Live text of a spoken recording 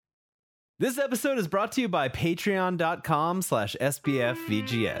This episode is brought to you by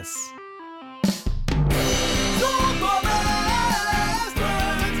patreon.com/SBFVGS.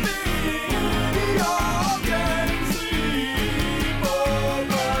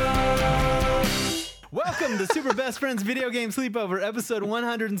 Welcome to Super Best Friends Video Game Sleepover, episode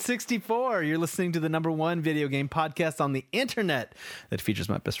 164. You're listening to the #1 video game podcast on the internet that features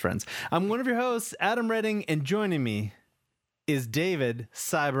my best friends. I'm one of your hosts, Adam Redding, and joining me is David,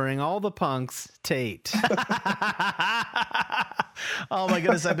 cybering all the punks, Tate. Oh my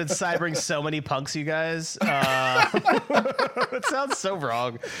goodness, I've been cybering so many punks, you guys. It sounds so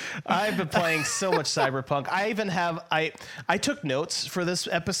wrong. I've been playing so much Cyberpunk. I even have I took notes for this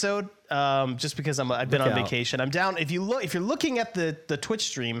episode just because I've been on vacation. I'm down. If you're looking at the Twitch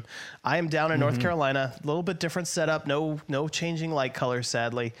stream, I am down in North Carolina. A little bit different setup. No changing light color,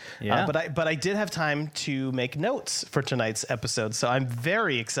 sadly. Yeah. But I did have time to make notes for tonight's episode, so I'm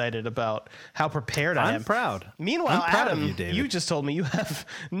very excited about how prepared I am. I'm proud. Meanwhile, I'm proud of Adam, you, David. you just told me you have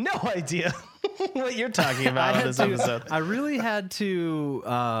no idea what you're talking about on this episode. I really had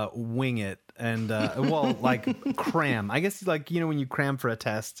to wing it and, cram. I guess, when you cram for a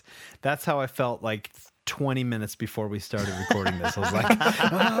test, that's how I felt like 20 minutes before we started recording this. I was like,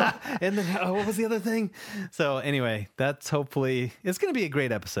 and then what was the other thing? So anyway, that's hopefully, it's going to be a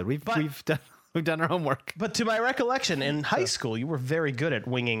great episode. We've done our homework. But to my recollection, in high school, you were very good at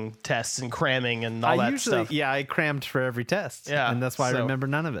winging tests and cramming and all that stuff. Yeah, I crammed for every test. Yeah, and that's why I remember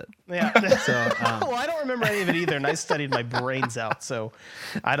none of it. Yeah. Well, I don't remember any of it either, and I studied my brains out. So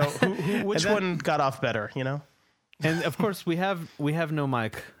I don't. Which one got off better? You know. And of course, we have no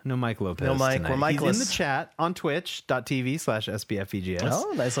Mike Lopez. No Mike. Tonight. We're Mikeless. He's in the chat on twitch.tv/SBFVGS.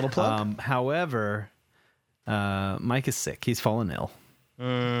 Oh, nice little plug. However, Mike is sick. He's fallen ill.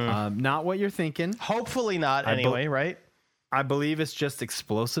 Not what you're thinking. Hopefully not. Anyway, right? I believe it's just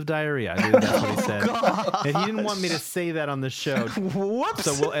explosive diarrhea. I believe that's what he said. And he didn't want me to say that on the show. Whoops.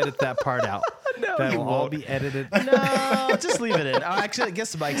 So we'll edit that part out. No, that you will all won't. be edited. No, just leave it in. Actually, I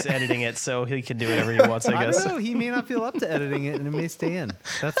guess Mike's editing it, so he can do whatever he wants, I guess. I don't know. He may not feel up to editing it, and it may stay in.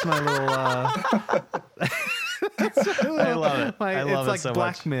 That's my little... I love it. I love it's it so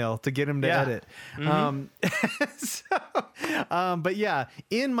blackmail to get him to edit. But yeah,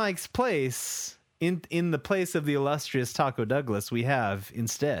 in Mike's place, in the place of the illustrious Taco Douglas, we have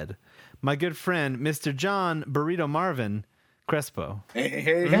instead my good friend, Mr. John Burrito Marvin Crespo. Hey.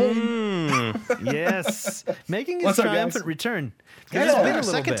 Yes, making his What's up, triumphant guys? return. Yeah, It's it's been been a our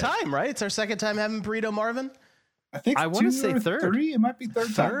little second bit. time, right? It's our second time having Burrito Marvin. I think I wanna say or third. Three? It might be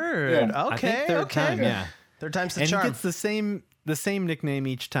third time. Third. Yeah. Okay. I think third time, yeah. Third time's the And charm. he gets the same nickname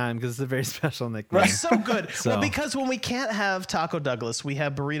each time because it's a very special nickname. Right. So good. So- Well, because when we can't have Taco Douglas, we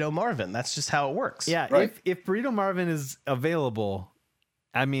have Burrito Marvin. That's just how it works. Yeah, Right. if Burrito Marvin is available,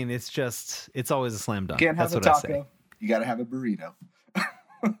 I mean, it's always a slam dunk. Can't have That's a what I say. taco. You got to have a burrito.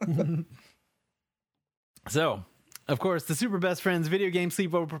 So, of course, the Super Best Friends Video Game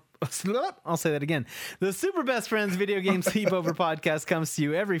Sleepover... I'll say that again. The Super Best Friends Video Game Sleepover podcast comes to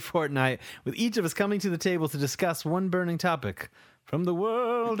you every fortnight, with each of us coming to the table to discuss one burning topic from the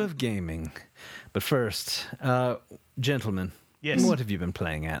world of gaming. But first, gentlemen, Yes. what have you been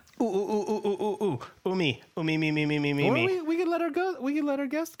playing at? Me. We can let our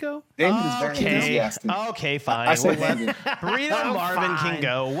guest go. David is very enthusiastic. Okay, fine. I say We'll let David. Burrito Marvin fine. can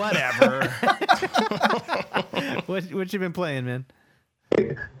go. Whatever. What you been playing, man?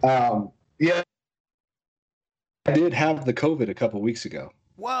 Yeah. I did have the COVID a couple weeks ago.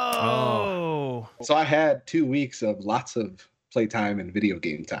 Whoa. So I had 2 weeks of lots of playtime and video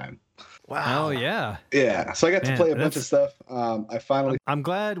game time. Wow. Oh yeah. Yeah. So I got to Man, play a bunch of stuff. I finally... I'm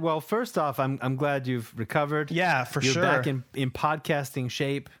glad. Well, first off, I'm glad you've recovered. Yeah, for You're sure. back in podcasting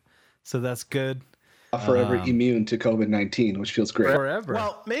shape, so that's good. forever immune to COVID-19, which feels great. Forever.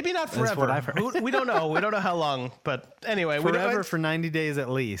 Well, maybe not That's forever. what I've heard. We don't know. We don't know how long. But anyway, forever for 90 days at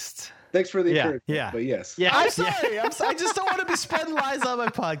least. Thanks for the Yeah, encouragement. yeah. But yes. Yeah, I'm sorry. I just don't want to be spreading lies on my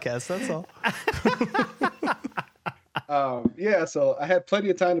podcast. That's all. Yeah, so I had plenty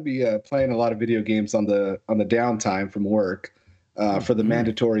of time to be playing a lot of video games on the downtime from work for the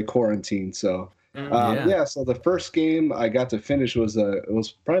mandatory quarantine. So so the first game I got to finish was it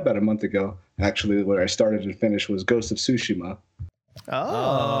was probably about a month ago actually where I started and finished was Ghost of Tsushima.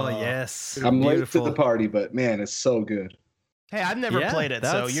 Oh yes. I'm Beautiful. late to the party, but man, it's so good. Hey, I've never Yeah, played it,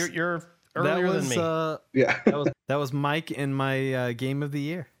 so that's- you're earlier than me. Yeah. That was Mike in my game of the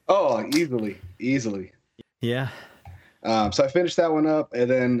year. Oh, easily. Yeah. So I finished that one up, and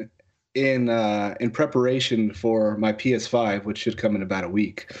then in preparation for my PS5, which should come in about a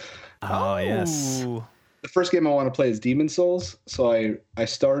week. Oh yes. Ooh. the first game I want to play is Demon Souls. So I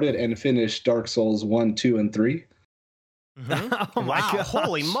started and finished Dark Souls 1, 2, and 3. Mm-hmm. Oh my wow! gosh.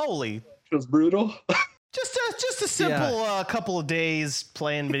 Holy moly! It was brutal. Just a simple couple of days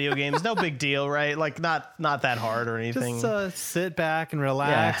playing video games. No big deal, right? Like not that hard or anything. Just sit back and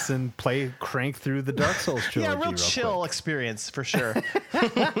relax and crank through the Dark Souls trilogy. Yeah, real chill quick. experience for sure.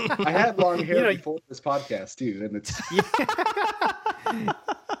 I had long hair before this podcast too, and it's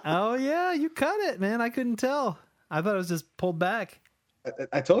Oh yeah, you cut it, man. I couldn't tell. I thought it was just pulled back.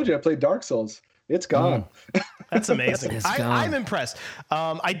 I told you I played Dark Souls. It's gone. That's amazing. It's gone. I'm impressed.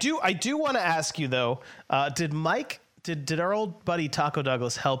 I do want to ask you though. Did our old buddy Taco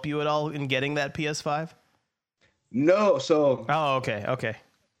Douglas help you at all in getting that PS5? No, so Oh, okay.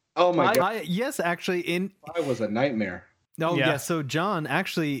 oh my god, Yes, actually, it was a nightmare. yeah. So John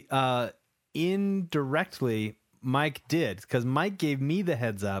actually, indirectly, Mike did, because Mike gave me the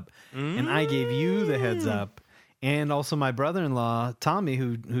heads up, and I gave you the heads up. And also my brother-in-law, Tommy,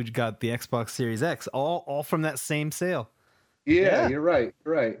 who got the Xbox Series X, all from that same sale. Yeah, you're right.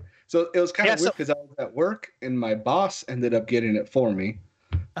 So it was kind of weird because I was at work and my boss ended up getting it for me.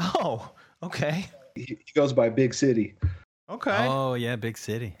 Oh, okay. He goes by Big City. Okay. Oh, yeah, Big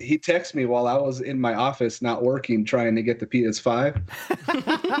City. He texted me while I was in my office not working trying to get the PS5.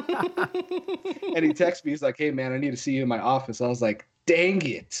 And he texted me, he's like, hey man, I need to see you in my office. I was like, dang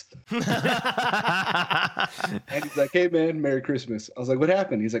it. And he's like, hey man, Merry Christmas. I was like, what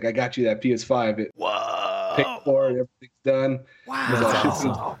happened? He's like, I got you that PS5. Whoa. Paid for it, everything's done.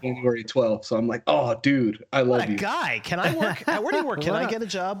 Wow. January 12th. So I'm like, oh dude, I love you. Guy, can I work? Where do you work? Can I get a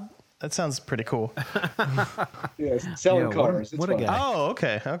job? That sounds pretty cool. Yeah, selling cars. what a fun. guy. Oh,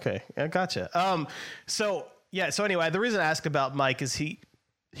 okay. I gotcha. So anyway, the reason I ask about Mike is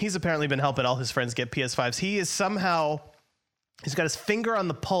he's apparently been helping all his friends get PS5s. He's got his finger on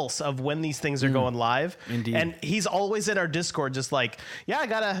the pulse of when these things are going live. Indeed. And he's always in our Discord just like,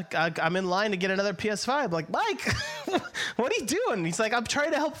 yeah, I'm in line to get another PS5. I'm like, Mike, what are you doing? He's like, I'm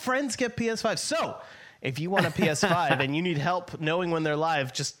trying to help friends get PS5. So if you want a PS5 and you need help knowing when they're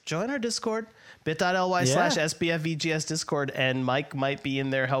live, just join our Discord, bit.ly/SBFVGS Discord, and Mike might be in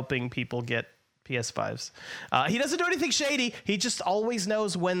there helping people get PS5s. He doesn't do anything shady. He just always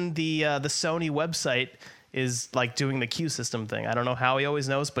knows when the Sony website is like doing the queue system thing. I don't know how he always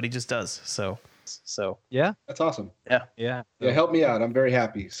knows, but he just does. So Yeah. That's awesome. Yeah. Yeah, help me out. I'm very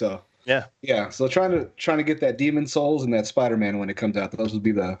happy. So yeah. So trying to get that Demon Souls and that Spider-Man when it comes out. Those would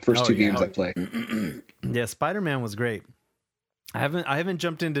be the first two games I play. Yeah, Spider-Man was great. I haven't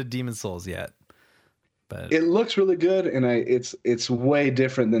jumped into Demon Souls yet. But It looks really good, and it's way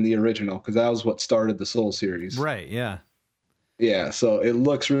different than the original because that was what started the Soul series. right, yeah. Yeah, so it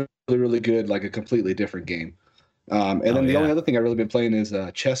looks really, really good, like a completely different game. And then the only other thing I've really been playing is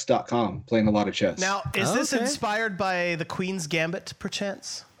chess.com, playing a lot of chess. Now, is this Okay. inspired by the Queen's Gambit,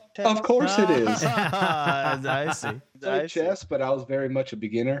 perchance? Of course it is. I see. I played chess, but I was very much a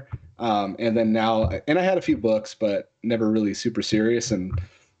beginner. And then now, and I had a few books, but never really super serious. And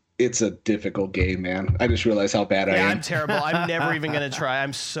it's a difficult game, man. I just realized how bad I am. I'm terrible. I'm never even going to try.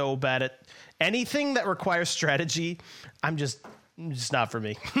 I'm so bad at anything that requires strategy. I'm just not for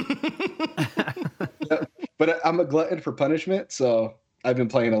me. But I'm a glutton for punishment, so I've been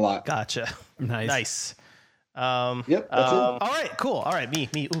playing a lot. Gotcha. Nice. Yep, that's it. All right, cool. All right,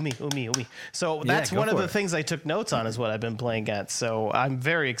 me. So that's go one of for the it. things I took notes on is what I've been playing at. So I'm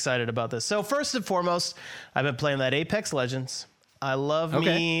very excited about this. So first and foremost, I've been playing that Apex Legends. I love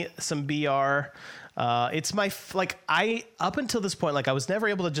me some BR. It's my up until this point, like I was never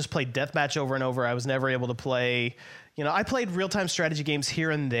able to just play deathmatch over and over. I was never able to play, I played real-time strategy games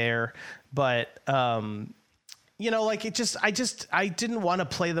here and there, but I didn't want to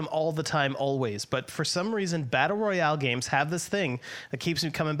play them all the time, always. But for some reason, Battle Royale games have this thing that keeps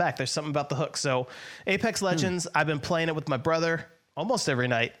me coming back. There's something about the hook. So Apex Legends, I've been playing it with my brother almost every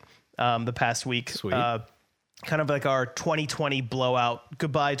night the past week. Sweet. Kind of like our 2020 blowout.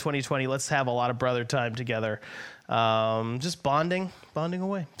 Goodbye, 2020. Let's have a lot of brother time together. Just bonding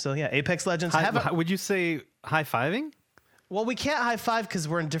away. So yeah, Apex Legends. Would you say high-fiving? Well, we can't high five because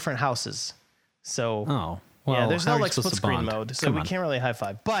we're in different houses. So Oh. Well, yeah, there's how no are you like supposed split to screen bond? mode, so Come we on. can't really high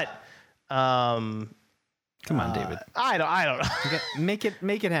five. But Come on, David. I don't know. Okay,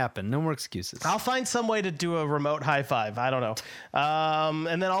 make it happen. No more excuses. I'll find some way to do a remote high five. I don't know.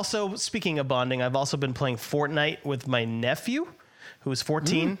 And then also, speaking of bonding, I've also been playing Fortnite with my nephew, who is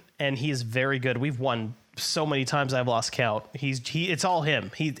 14, and he is very good. We've won so many times I've lost count. It's all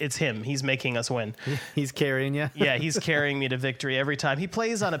him. It's him. He's making us win. He's carrying you. Yeah, he's carrying me to victory every time. He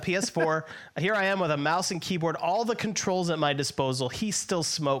plays on a PS4. Here I am with a mouse and keyboard, all the controls at my disposal. He still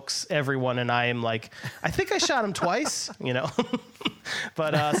smokes everyone, and I am like, I think I shot him twice, you know.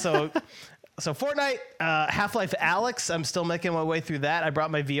 But so Fortnite, Half-Life Alyx, I'm still making my way through that. I brought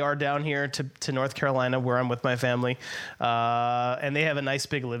my VR down here to North Carolina where I'm with my family. And they have a nice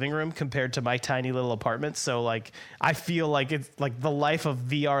big living room compared to my tiny little apartment. So like, I feel like it's like the life of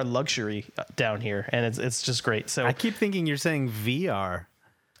VR luxury down here. And it's just great. So I keep thinking you're saying VR.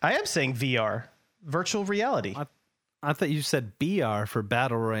 I am saying VR, virtual reality. I thought you said BR for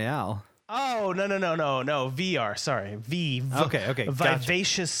Battle Royale. Oh, no, VR. Sorry. Okay.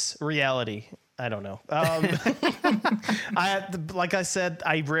 Vivacious reality. I don't know. Like I said,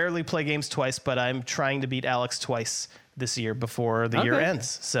 I rarely play games twice, but I'm trying to beat Alyx twice this year before the year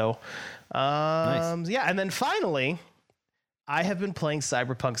ends. So, nice. Yeah. And then finally, I have been playing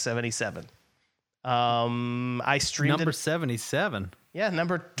Cyberpunk 77. I streamed number 77. Yeah,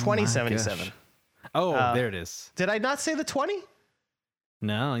 number 2077. Oh, there it is. Did I not say the 20?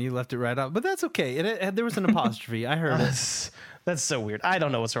 No, you left it right out, but that's okay. There was an apostrophe. I heard it. That's so weird. I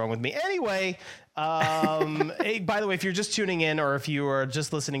don't know what's wrong with me. Anyway, hey, by the way, if you're just tuning in or if you are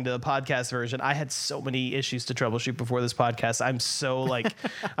just listening to the podcast version, I had so many issues to troubleshoot before this podcast. I'm so like,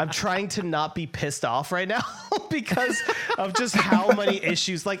 I'm trying to not be pissed off right now because of just how many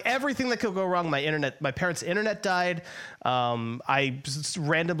issues, like everything that could go wrong. My parents' internet died. I just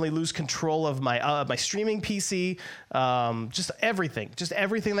randomly lose control of my streaming PC. Just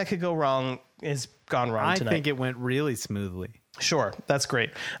everything that could go wrong is gone wrong tonight. I think it went really smoothly. Sure, that's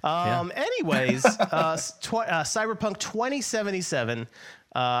great. Anyways, Cyberpunk 2077.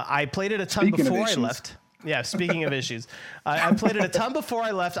 I played it a ton before I left. Yeah, speaking of issues, I played it a ton before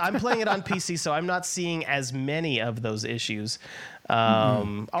I left. I'm playing it on PC, so I'm not seeing as many of those issues.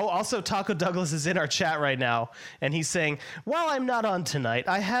 Oh, also, Taco Douglas is in our chat right now, and he's saying, "While I'm not on tonight,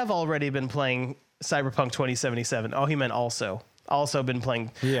 I have already been playing Cyberpunk 2077." Oh, he meant also been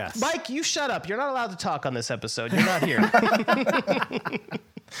playing. Yes. Mike, you shut up. You're not allowed to talk on this episode. You're not here.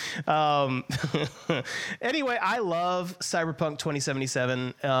 Anyway, I love Cyberpunk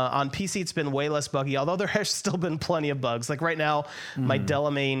 2077. On PC, it's been way less buggy, although there has still been plenty of bugs. Like right now, my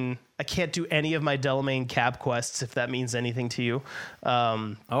Delamain, I can't do any of my Delamain cab quests, if that means anything to you.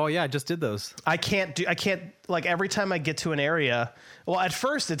 Oh yeah, I just did those. I can't like every time I get to an area. Well, at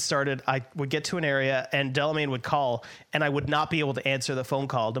first it started, I would get to an area and Delamain would call and I would not be able to answer the phone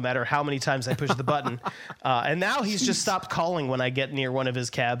call no matter how many times I pushed the button. And now he's just stopped calling when I get near one of his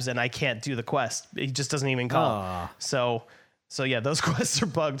cabs and I can't do the quest. He just doesn't even call. So yeah, those quests are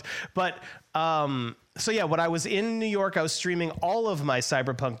bugged. But so yeah, when I was in New York, I was streaming all of my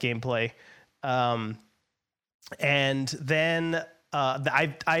Cyberpunk gameplay. And then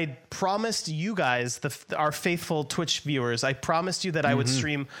I promised you guys, our faithful Twitch viewers, I promised you that I would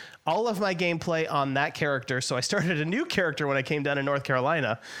stream all of my gameplay on that character. So I started a new character when I came down to North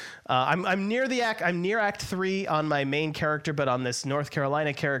Carolina. I'm near Act 3 on my main character, but on this North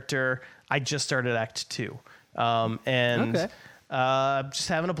Carolina character, I just started Act 2. Just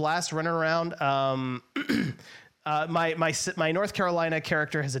having a blast running around. My North Carolina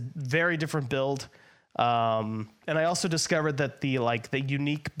character has a very different build. And I also discovered that the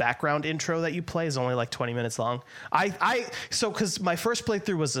unique background intro that you play is only like 20 minutes long. Cause my first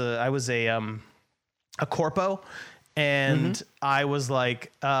playthrough I was a corpo and I was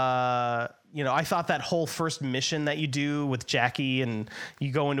like, I thought that whole first mission that you do with Jackie and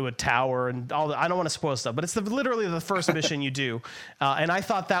you go into a tower and I don't want to spoil stuff, but it's literally the first mission you do. And I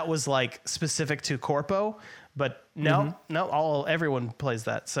thought that was like specific to corpo, but no, everyone plays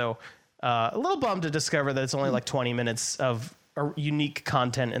that. So, a little bummed to discover that it's only like 20 minutes of unique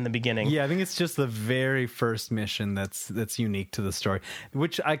content in the beginning. Yeah, I think it's just the very first mission that's unique to the story,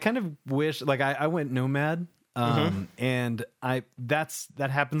 which I kind of wish, like I went Nomad, and that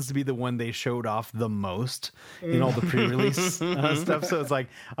happens to be the one they showed off the most in all the pre-release stuff. So it's like,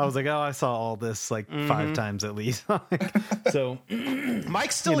 I was like, oh, I saw all this like 5 times at least. So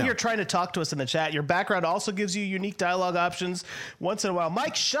Mike's still here trying to talk to us in the chat. Your background also gives you unique dialogue options once in a while.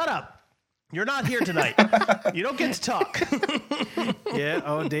 Mike, shut up. You're not here tonight. You don't get to talk. Yeah.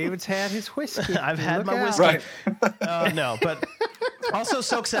 Oh, David's had his whiskey. I've had my whiskey. Right. No, but also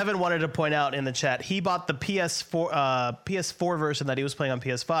Soak7 wanted to point out in the chat, he bought the PS4 version that he was playing on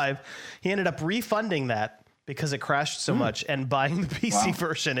PS5. He ended up refunding that because it crashed so much and buying the PC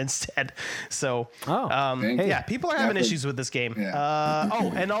version instead. So, people are having issues with this game.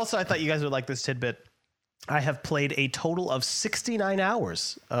 Yeah. And also I thought you guys would like this tidbit. I have played a total of 69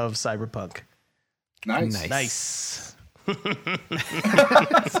 hours of Cyberpunk. Nice. Anyway,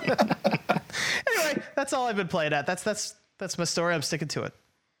 that's all I've been playing at. That's my story. I'm sticking to it.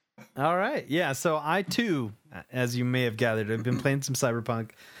 All right. Yeah. So I too, as you may have gathered, have been playing some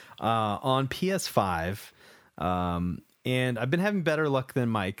Cyberpunk on PS5. And I've been having better luck than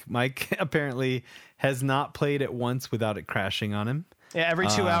Mike. Mike apparently has not played it once without it crashing on him. Yeah, every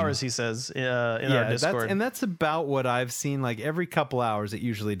 2 hours, he says, in our Discord. That's about what I've seen. Like every couple hours, it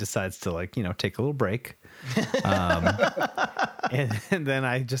usually decides to take a little break. And then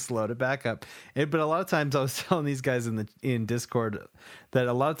I just load it back up. But a lot of times I was telling these guys in Discord that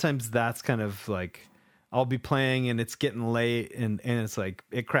a lot of times that's kind of like, I'll be playing and it's getting late and it's like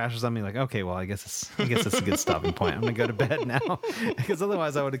it crashes on me like, okay, well, I guess it's a good stopping point. I'm gonna go to bed now because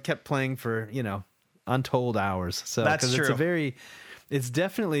otherwise I would have kept playing for untold hours. So that's true. It's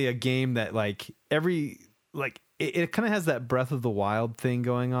definitely a game that it kind of has that Breath of the Wild thing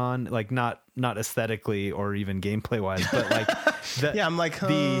going on, like not aesthetically or even gameplay wise, but like I'm like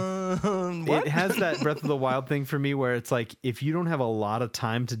it has that Breath of the Wild thing for me where it's like if you don't have a lot of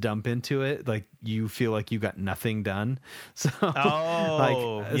time to dump into it, like you feel like you got nothing done. So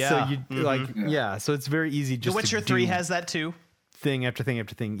so it's very easy. Just The Witcher 3 has that too. Thing after thing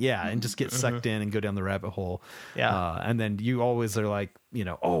after thing, and just get sucked in and go down the rabbit hole. And then you always are like,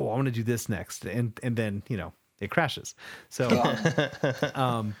 oh, I want to do this next, and then it crashes. So,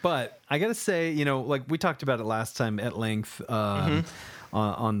 but I gotta say, like we talked about it last time at length on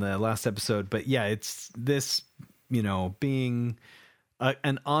the last episode. But yeah, it's this, being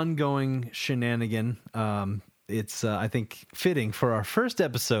an ongoing shenanigan. It's I think fitting for our first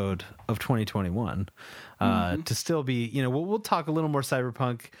episode of 2021 to still be, we'll talk a little more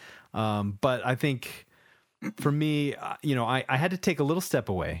Cyberpunk, but I think for me, I had to take a little step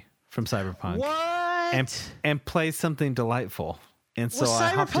away from Cyberpunk and play something delightful. And so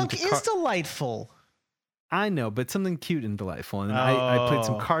Cyberpunk is delightful. I know, but something cute and delightful. And I played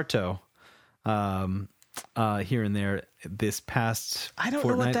some Carto here and there this past I don't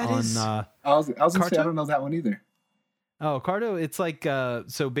fortnight know what that is. I was gonna say I don't know that one either. Oh, Carto, it's like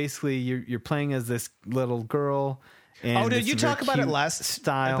so basically you're playing as this little girl. And did you talk about it last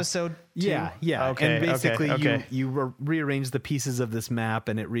episode too? Yeah. Okay, and basically okay. you rearrange the pieces of this map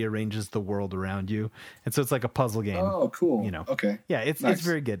and it rearranges the world around you. And so it's like a puzzle game. Oh, cool. Okay. Yeah, it's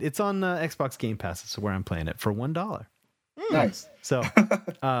very good. It's on Xbox Game Pass. That's where I'm playing it for $1. Nice. So,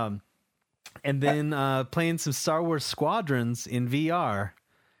 and then playing some Star Wars Squadrons in VR.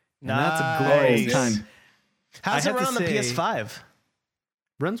 And that's a glorious time. How's it run on the PS5?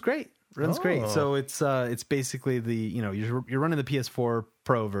 Runs great. So it's basically the you're running the PS4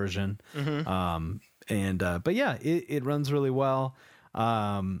 Pro version, but yeah, it runs really well.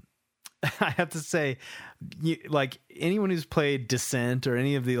 I have to say, like anyone who's played Descent or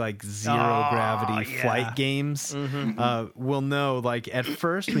any of the like zero gravity flight games will know. Like at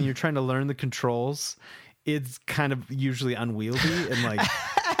first, when you're trying to learn the controls, it's kind of usually unwieldy and like.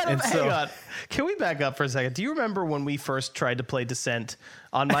 Adam, hang on. Can we back up for a second? Do you remember when we first tried to play Descent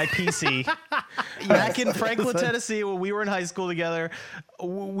on my PC back in Franklin, Tennessee, when we were in high school together?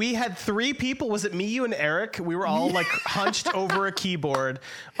 We had 3 people. Was it me, you, and Eric? We were all like hunched over a keyboard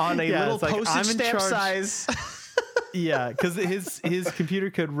on a little postage stamp size. Yeah, because his computer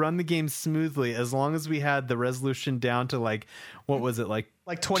could run the game smoothly as long as we had the resolution down to like, what was it, like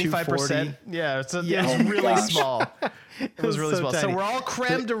 25%? Yeah, it's really small. It was really small. So we're all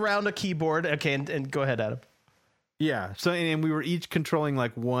crammed around a keyboard. Okay, and go ahead, Adam. Yeah. So and we were each controlling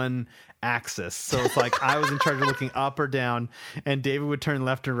like one axis. So it's like I was in charge of looking up or down, and David would turn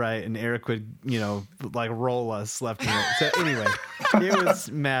left or right, and Eric would like roll us left and right. So anyway, it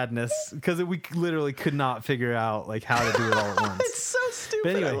was madness because we literally could not figure out like how to do it all at once. It's so stupid.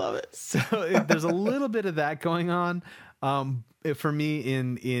 But anyway, I love it. So there's a little bit of that going on for me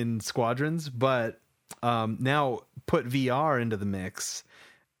in Squadrons, but now put VR into the mix.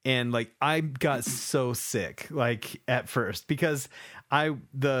 And like I got so sick like at first because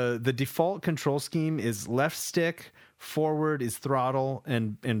the default control scheme is left stick, forward is throttle,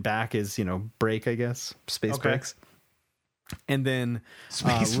 and back is brake, I guess, space brakes, and then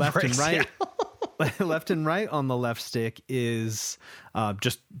left brakes, and right. Left and right on the left stick is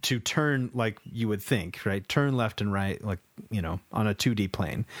just to turn like you would think, right? Turn left and right like on a 2D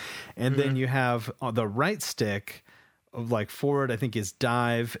plane, and then you have the right stick. Like forward, I think is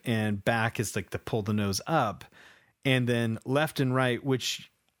dive, and back is like to pull the nose up, and then left and right, which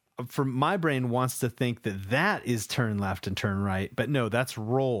for my brain wants to think that is turn left and turn right, but no, that's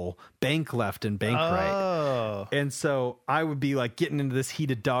roll, bank left and bank right. And so I would be like getting into this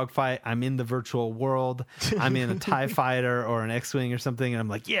heated dogfight. I'm in the virtual world. I'm in a TIE fighter or an X-Wing or something. And I'm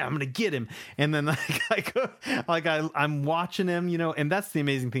like, yeah, I'm going to get him. And then I'm watching him, you know, and that's the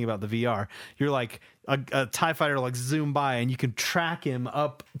amazing thing about the VR. You're like, a TIE fighter like zoom by and you can track him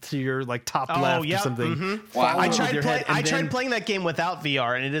up to your like top left or something. Mm-hmm. Wow. I tried playing that game without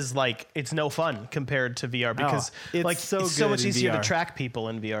VR, and it is like, it's no fun compared to VR because it's so much easier to track people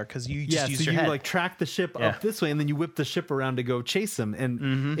in VR because you just use your head. Like track the ship up this way and then you whip the ship around to go chase them.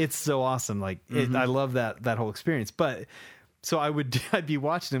 And it's so awesome. Like I love that whole experience. But so I'd be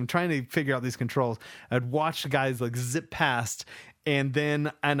watching him trying to figure out these controls. I'd watch guys like zip past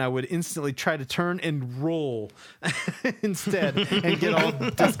and I would instantly try to turn and roll instead and get all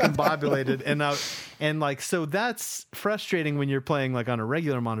discombobulated and like, so that's frustrating when you're playing like on a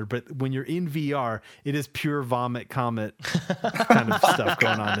regular monitor, but when you're in VR, it is pure vomit comet kind of stuff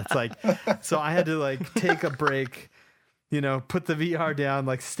going on. It's like, so I had to like take a break, you know, put the VR down,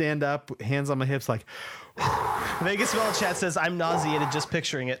 like stand up, hands on my hips, like, Vegas Bell chat says I'm nauseated just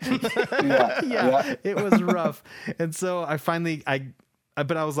picturing it. yeah, it was rough. And so I finally,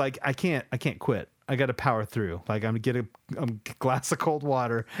 but I was like, I can't quit. I got to power through. Like I'm gonna get a glass of cold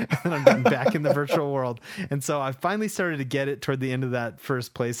water and then I'm getting back in the virtual world. And so I finally started to get it toward the end of that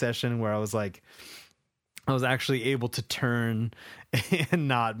first play session where I was like, I was actually able to turn and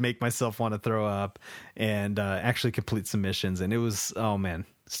not make myself want to throw up and actually complete some missions. And it was, oh man,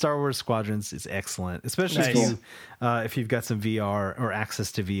 Star Wars Squadrons is excellent, especially if you've got some VR or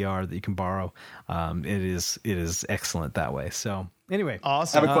access to VR that you can borrow. It is excellent that way. So anyway,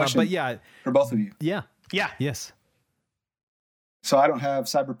 awesome. I have a question, but yeah, for both of you. Yeah. Yes. So I don't have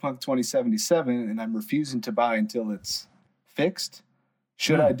Cyberpunk 2077, and I'm refusing to buy until it's fixed.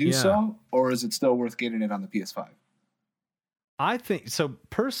 Should I do so, or is it still worth getting it on the PS5? I think so.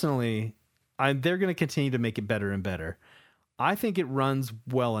 Personally, they're going to continue to make it better and better. I think it runs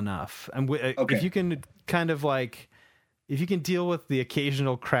well enough. And if you can kind of like, if you can deal with the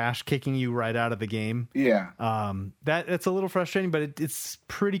occasional crash kicking you right out of the game, that's a little frustrating, but it's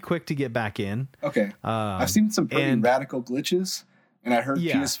pretty quick to get back in. Okay. I've seen some pretty radical glitches, and I heard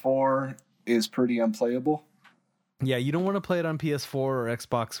PS4 is pretty unplayable. Yeah, you don't want to play it on PS4 or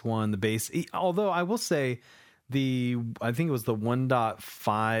Xbox One, the base. Although I will say I think it was the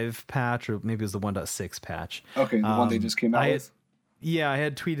 1.5 patch, or maybe it was the 1.6 patch. Okay, the one they just came out with? Yeah, I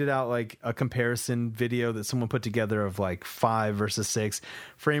had tweeted out like a comparison video that someone put together of like 5 versus 6.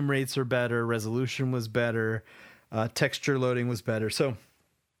 Frame rates are better, resolution was better, texture loading was better. So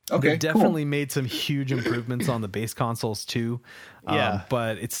they definitely made some huge improvements on the base consoles too.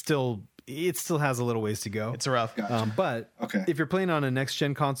 But it still has a little ways to go. It's rough. Gotcha. But if you're playing on a next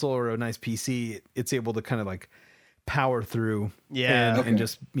gen console or a nice PC, it's able to kind of like power through and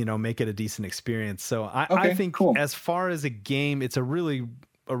just, you know, make it a decent experience. So I think as far as a game, it's a really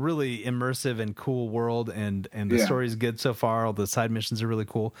immersive and cool world, and the story is good so far. All the side missions are really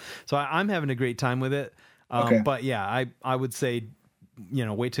cool. So I'm having a great time with it. But yeah, I would say, you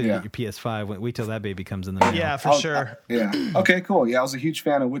know, wait till you get your PS5. Wait till that baby comes in the mail. Yeah, for sure. Okay, cool. Yeah, I was a huge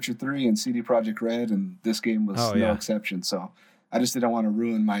fan of Witcher 3 and CD Projekt Red, and this game was no exception. So I just didn't want to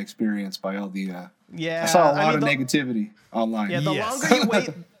ruin my experience by all the. I saw a lot of negativity online. Yeah, the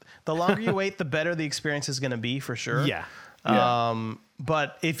longer you wait, the better the experience is going to be, for sure. Yeah.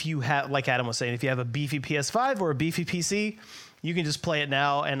 But if you have, like Adam was saying, if you have a beefy PS5 or a beefy PC, you can just play it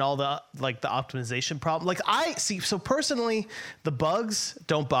now, and all the optimization problem. Like so personally, the bugs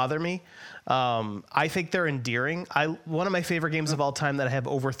don't bother me. I think they're endearing. One of my favorite games of all time that I have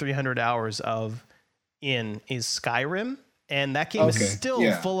over 300 hours of is Skyrim. And that game is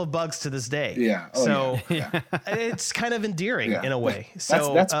still full of bugs to this day. Yeah. It's kind of endearing in a way.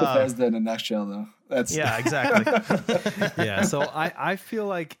 So that's Bethesda in a nutshell, though. Exactly. Yeah. So I feel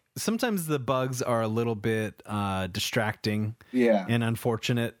like sometimes the bugs are a little bit distracting. And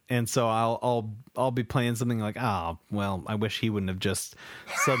unfortunate. And so I'll be playing something like, I wish he wouldn't have just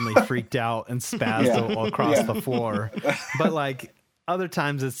suddenly freaked out and spazzed across the floor. But like, other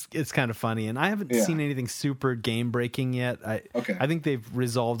times it's kind of funny, and I haven't seen anything super game breaking yet. I think they've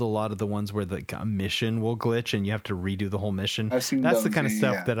resolved a lot of the ones where the mission will glitch and you have to redo the whole mission. I've seen that's the kind of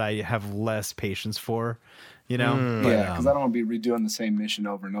stuff that I have less patience for, you know. Because I don't want to be redoing the same mission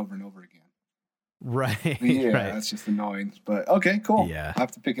over and over and over again. Right. That's just annoying. But okay, cool. Yeah, I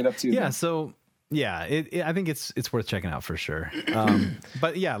have to pick it up too. Yeah. Then. So Yeah, I think it's worth checking out for sure.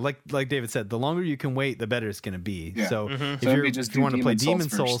 But yeah, like David said, the longer you can wait, the better it's going to be. Yeah. So So if you want to play Demon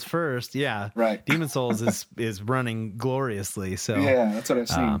Souls Souls first, yeah, Right. Demon Souls is running gloriously. So Yeah, that's what I've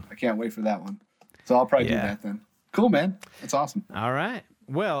seen. I can't wait for that one. So I'll probably do Yeah. that then. Cool, man. That's awesome. all right.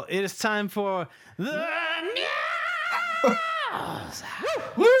 Well, it is time for the news.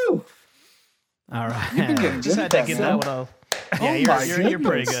 Woo! All You've been right. getting Just good had at to get man. that one off. Oh Yeah, my you're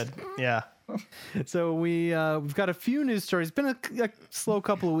pretty goodness. good. Yeah. So we've got a few news stories. It's been a slow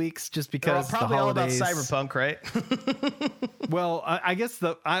couple of weeks just They're because probably the all about holidays. Cyberpunk, right? Well, I guess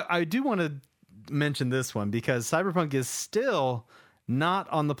I do want to mention this one because Cyberpunk is still not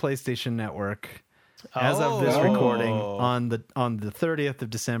on the PlayStation Network as of this Oh. recording on the 30th of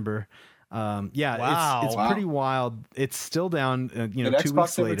December. Yeah, Wow. it's pretty wild. It's still down. Did 2 Xbox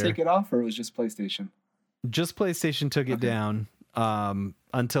weeks ever later. take it off, or it was just PlayStation? Just PlayStation took it down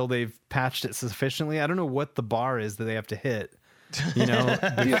until they've patched it sufficiently. I don't know what the bar is that they have to hit,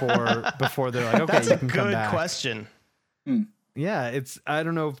 before they're like, okay, That's you a can come good back. question. Yeah, I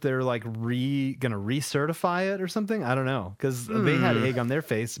don't know if they're like gonna recertify it or something. I don't know because they had egg on their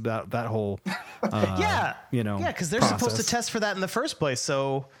face about that whole Yeah. Yeah, because they're supposed to process. test for that in the first place.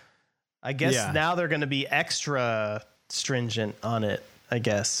 So I guess Yeah. now they're going to be extra stringent on it, I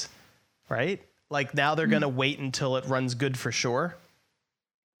guess. Right? Like now they're going to wait until it runs good for sure.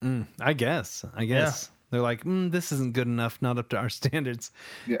 I guess. They're like, this isn't good enough, not up to our standards.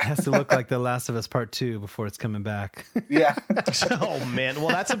 Yeah. It has to look like The Last of Us Part 2 before it's coming back. Yeah. Oh man, well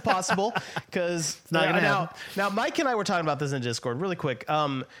that's impossible because not gonna happen. now Mike and I were talking about this in Discord really quick.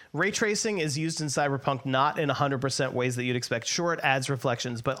 Ray tracing is used in Cyberpunk not in 100% ways that you'd expect. Sure, it adds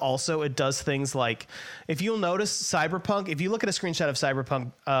reflections, but also it does things like, if you'll notice Cyberpunk, if you look at a screenshot of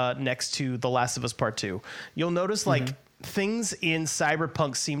Cyberpunk next to The Last of Us Part 2, you'll notice like things in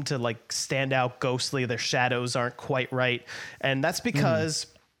Cyberpunk seem to like stand out ghostly. Their shadows aren't quite right, and that's because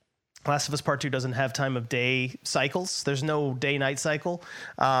Last of Us Part 2 doesn't have time of day cycles. There's no day-night cycle.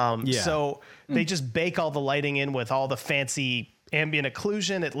 So they just bake all the lighting in with all the fancy ambient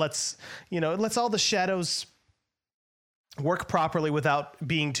occlusion. It lets all the shadows work properly without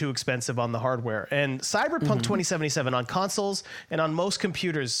being too expensive on the hardware. And Cyberpunk 2077 on consoles and on most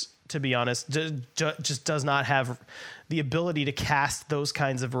computers, to be honest, just does not have the ability to cast those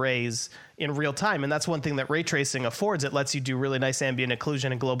kinds of rays in real time. And that's one thing that ray tracing affords. It lets you do really nice ambient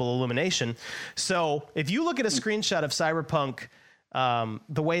occlusion and global illumination. So if you look at a screenshot of Cyberpunk,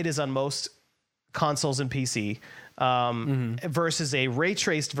 the way it is on most consoles and PC, versus a ray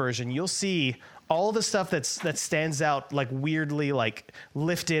traced version, you'll see all the stuff that stands out like weirdly like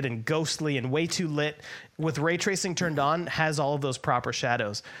lifted and ghostly and way too lit with ray tracing turned on has all of those proper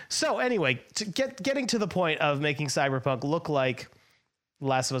shadows. So anyway, getting to the point of making Cyberpunk look like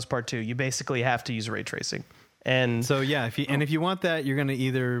Last of Us Part 2, you basically have to use ray tracing. And So yeah, if you want that, you're gonna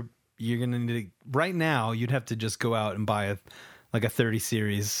need to, right now you'd have to just go out and buy a 30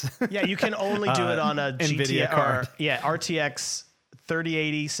 series. yeah, you can only do it on a NVIDIA GTX card. RTX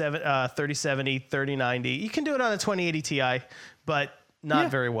 3080, 3070, 3090. You can do it on a 2080 Ti, but not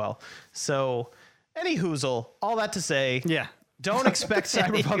very well. So, any hoozle, all that to say, Yeah. don't expect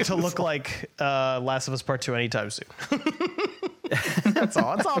Cyberpunk to look like Last of Us Part 2 anytime soon. That's all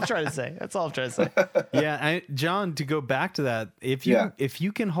I'm trying to say. Yeah, John, to go back to that, if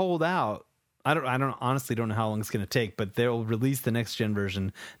you can hold out, I honestly don't know how long it's going to take, but they'll release the next gen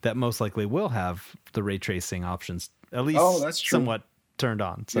version that most likely will have the ray tracing options at least that's true. somewhat turned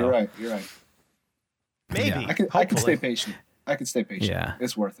on. So You're right. Maybe. Yeah. I can hopefully. stay patient. Yeah.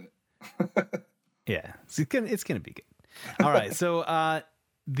 It's worth it. yeah, it's gonna be good. All right, so I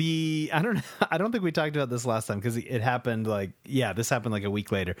don't think we talked about this last time because it happened this happened like a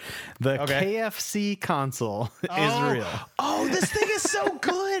week later. The KFC console is real. Oh, this thing is so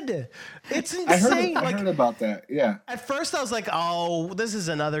good. It's insane. I heard about that. Yeah. At first, I was like, "Oh, this is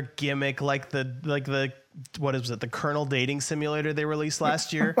another gimmick, like the what is it? The Kernel dating simulator they released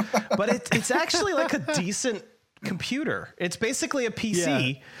last year." But it's actually like a decent computer. It's basically a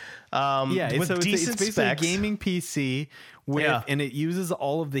PC. With decent it's basically specs. a gaming PC and it uses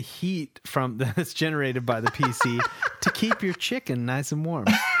all of the heat that's generated by the PC to keep your chicken nice and warm.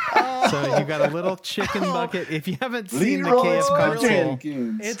 So you got a little chicken bucket. If you haven't seen the KF console,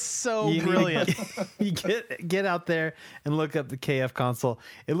 It's so brilliant. you get out there and look up the KF console.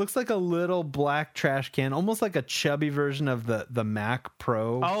 It looks like a little black trash can, almost like a chubby version of the Mac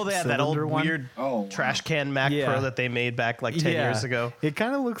Pro. Oh, they have that old one. weird trash can Mac Pro that they made back like 10 years ago. It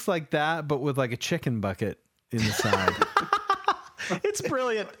kind of looks like that, but with like a chicken bucket in the side. It's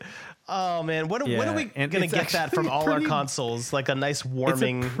brilliant. Oh man, when are we And gonna it's get that from actually all our pretty- consoles? Like a nice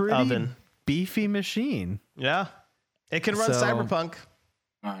warming oven. beefy machine. Yeah. It can run So- Cyberpunk.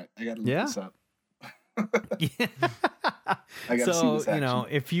 All right, I got to look Yeah. this up. Yeah. I got to see So, this action. you know,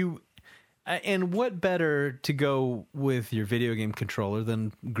 if you and what better to go with your video game controller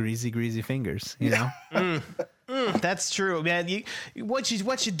than greasy fingers, you know? That's true, man. What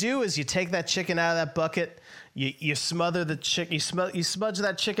you do is you take that chicken out of that bucket, you smother the chicken, you smudge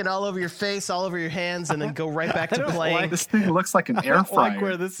that chicken all over your face, all over your hands, and then go right back to don't playing. like This thing looks like an air I fryer. like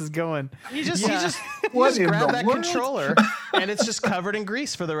where this is going. You just What in grab the that world? controller, and it's just covered in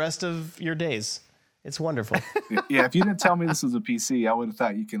grease for the rest of your days. It's wonderful. Yeah, if you didn't tell me this was a PC, I would have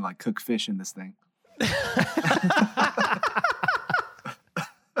thought you can like cook fish in this thing.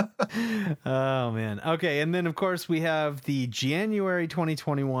 Oh man. Okay, and then of course we have the January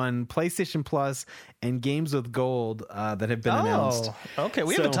 2021 PlayStation Plus and Games with Gold that have been announced. Okay.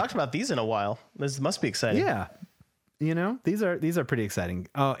 We haven't talked about these in a while. This must be exciting. Yeah. You know, these are pretty exciting.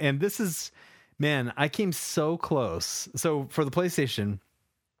 Oh, and this is, man, I came so close. So for the PlayStation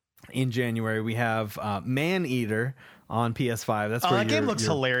in January, we have Man Eater on PS5. That's where that game looks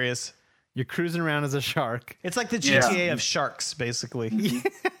you're, hilarious. you're cruising around as a shark. It's like the GTA of sharks, basically.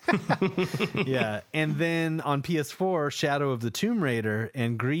 Yeah. And then on PS4, Shadow of the Tomb Raider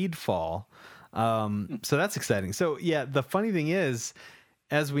and Greedfall. So that's exciting. So yeah, the funny thing is,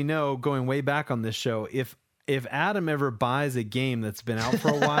 as we know, going way back on this show, if Adam ever buys a game that's been out for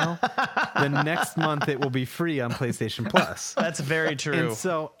a while, then next month it will be free on PlayStation Plus. That's very true. And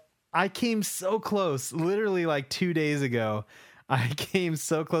so I came so close, literally like 2 days ago. I came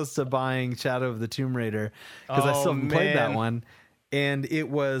so close to buying Shadow of the Tomb Raider because I still haven't played that man. one. And it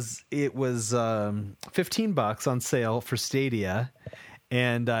was $15 on sale for Stadia,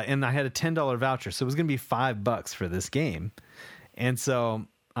 and I had a $10 voucher, so it was going to be $5 for this game. And so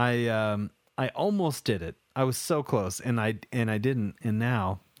I almost did it. I was so close, and I didn't. And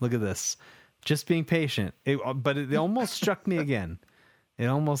now look at this, just being patient. But it almost struck me again. It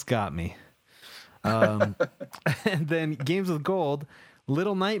almost got me. And then Games with Gold,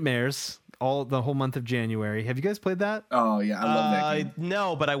 Little Nightmares, the whole month of January. Have you guys played that? Oh yeah, I love that game.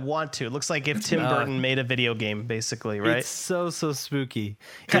 No, but I want to. It looks like if Tim Burton made a video game, basically, right? It's so spooky.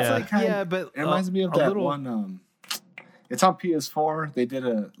 Kinda It's like- like, kinda- yeah, but It reminds me of a that little, one. It's on PS4. They did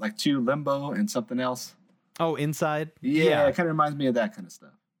like 2 Limbo and something else. Oh, Inside. Yeah, it kind of reminds me of that kind of stuff.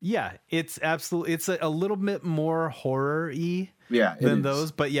 Yeah, it's absolutely. It's a little bit more horror-y Yeah, it than is.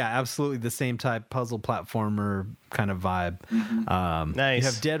 those, but yeah, absolutely the same type puzzle platformer kind of vibe. Nice. You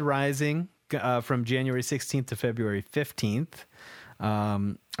have Dead Rising from January 16th to February 15th,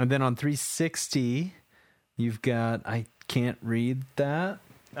 and then on 360, you've got. I can't read that.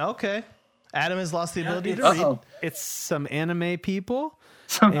 Okay. Adam has lost the ability to read. Uh-oh. It's some anime people,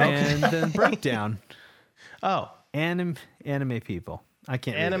 Okay. and then Breakdown. Oh, Anime people. I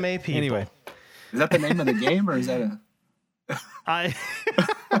can't read Anime it. people. Anyway, Is that the name of the game or is that a? I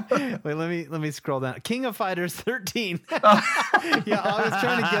wait. Let me scroll down. King of Fighters 13. Yeah, I was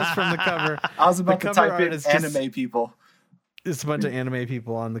trying to guess from the cover. I was about The to cover type art in is just- anime people. It's a bunch of anime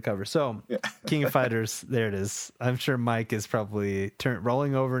people on the cover. So, King of Fighters. There it is. I'm sure Mike is probably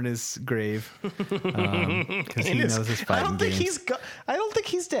rolling over in his grave because he knows his I fighting don't think games. I don't think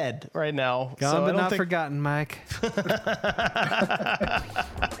he's dead right now. Gone so I but don't not think, forgotten, Mike.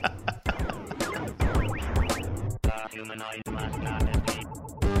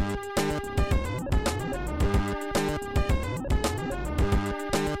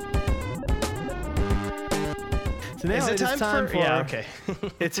 So now Is it time for? Yeah. Okay.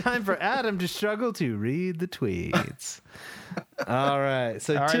 It's time for Adam to struggle to read the tweets. All right.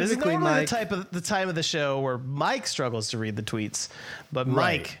 So All right. This is typically, normally Mike, the time of the show where Mike struggles to read the tweets, but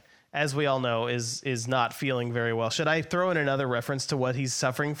Mike, as we all know, is not feeling very well. Should I throw in another reference to what he's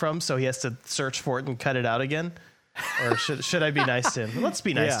suffering from, so he has to search for it and cut it out again, or should I be nice to him? Let's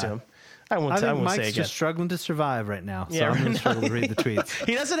be nice to him. I won't I think say Mike's again. just struggling to survive right now. So Yeah, I'm going right to struggle to read the tweets.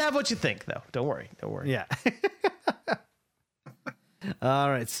 He doesn't have what you think, though. Don't worry. Don't worry. Yeah. All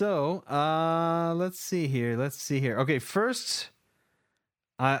right. So let's see here. Okay. First,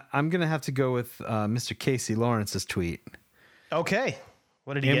 I'm going to have to go with Mr. Casey Lawrence's tweet. Okay.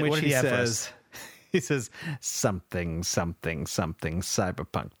 What did he In get? which What did he he have for says, us? he says, something,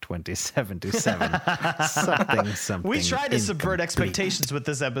 Cyberpunk 2077. something. We tried to subvert incomplete. expectations with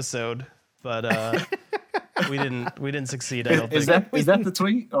this episode, but we didn't succeed. I don't think. Is that the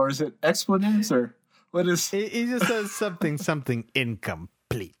tweet or is it expletives or what is? He just says something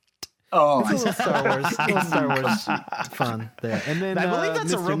incomplete. Oh, It's a little Star Wars fun there. And then I believe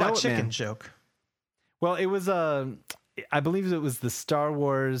that's a Mr. Robot Noteman. Chicken joke. Well, it was I believe it was the Star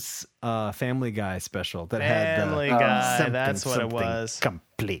Wars Family Guy special that had Family Guy, something, that's what it something was.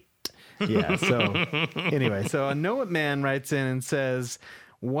 complete. Yeah. So anyway, so a Know It Man writes in and says,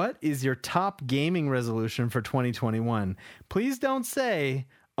 "What is your top gaming resolution for 2021? Please don't say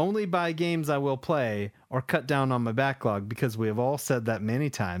only buy games I will play or cut down on my backlog, because we have all said that many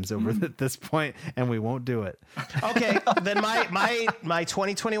times over at this point, and we won't do it." Okay, then my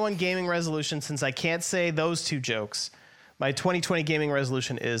 2021 gaming resolution, since I can't say those two jokes, my 2020 gaming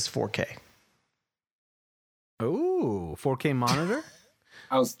resolution is 4K. Ooh, 4K monitor?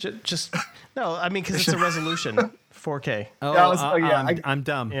 I was Just no, I mean, because it's a resolution. 4K. Oh, Yeah, I'm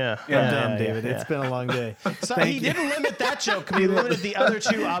dumb. Yeah. I'm dumb, David. It's been a long day. So he didn't limit that joke. He limited the other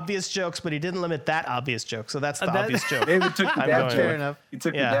two obvious jokes, but he didn't limit that obvious joke. So that's the obvious joke. David took the I'm dad going joke. Fair enough. He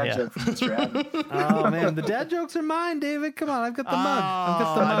took Yeah, the dad yeah. joke from Mr. Adam. Oh man, the dad jokes are mine, David. Come on, I've got the mug. I've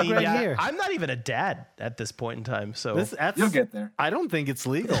got the mug right here. I'm not even a dad at this point in time. So That's, You'll get there. I don't think it's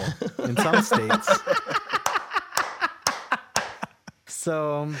legal in some states.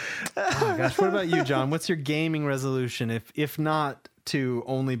 So, oh gosh, what about you, John? What's your gaming resolution? If not to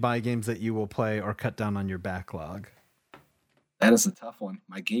only buy games that you will play or cut down on your backlog? That is a tough one.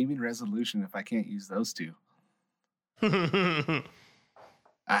 My gaming resolution, if I can't use those two. I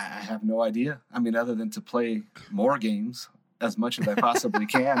have no idea. I mean, other than to play more games as much as I possibly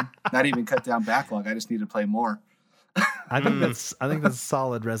can. Not even cut down backlog. I just need to play more. I think that's a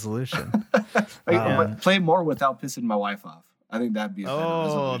solid resolution. But play more without pissing my wife off. I think that'd be a better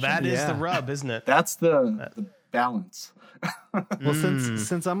resolution. that is the Yeah. rub, isn't it? That's the balance. Well,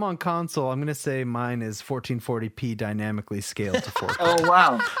 since I'm on console, I'm going to say mine is 1440p dynamically scaled to 4K. Oh,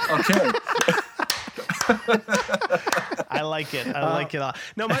 wow. Okay. I like it. I like it.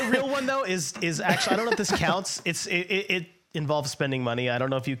 No, my real one though is actually, I don't know if this counts. It involves spending money. I don't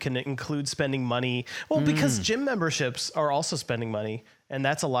know if you can include spending money. Well, because gym memberships are also spending money, and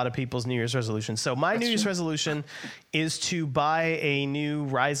that's a lot of people's New Year's resolutions. So my New Year's resolution is to buy a new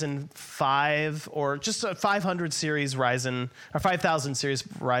Ryzen 5 or just a 500 series Ryzen or 5000 series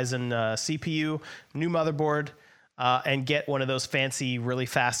Ryzen CPU, new motherboard, and get one of those fancy, really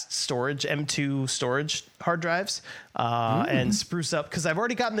fast storage, M2 storage hard drives, and spruce up, because I've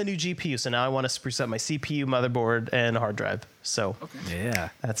already gotten the new GPU, so now I want to spruce up my CPU, motherboard, and hard drive. So Yeah.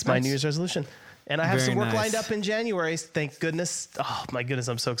 that's my Nice. New Year's resolution. And I have Very some work nice. lined up in January. Thank goodness. Oh, my goodness.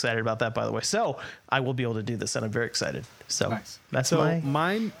 I'm so excited about that, by the way. So I will be able to do this, and I'm very excited. So Nice. that's So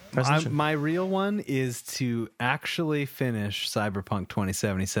my resolution. my real one is to actually finish Cyberpunk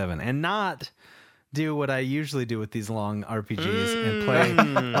 2077 and not do what I usually do with these long RPGs and play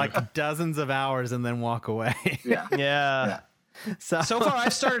like dozens of hours and then walk away. Yeah. Yeah. So So far,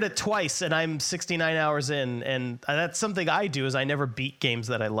 I've started it twice, and I'm 69 hours in, and that's something I do is I never beat games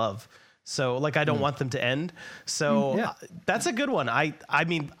that I love. So like I don't want them to end. So Yeah. that's a good one.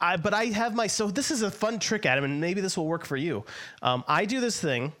 But I have so this is a fun trick, Adam, and maybe this will work for you. I do this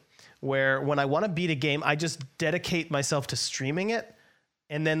thing where when I want to beat a game, I just dedicate myself to streaming it,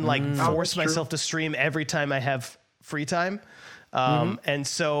 and then like force that's true. myself to stream every time I have free time. And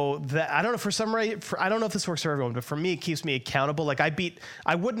so that I don't know for some reason, I don't know if this works for everyone, but for me, it keeps me accountable. Like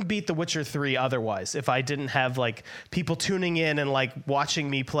I wouldn't beat The Witcher 3 otherwise if I didn't have like people tuning in and like watching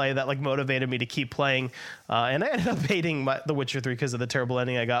me play that like motivated me to keep playing. And I ended up hating The Witcher 3 because of the terrible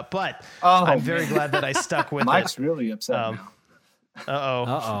ending I got, but I'm very glad that I stuck with Mike's it. really upset now.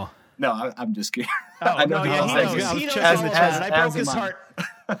 Uh-oh. No, I'm just kidding. Oh, I know no, the yeah, whole he thing. knows. He knows As- the whole as- chat. I broke as his am I. heart.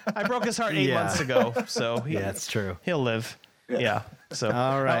 I broke his heart 8 Yeah. months ago, so Yeah, it's true. he'll live. Yeah. So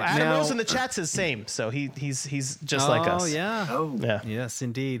All right. Adam Now- Rose in the chat says same. So he's just like us. Oh, yeah. Oh, Yeah. Yes,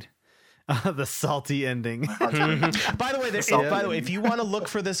 indeed. The salty ending. By the way, if you want to look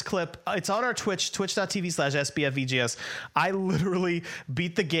for this clip, it's on our Twitch, twitch.tv/SBFVGS. I literally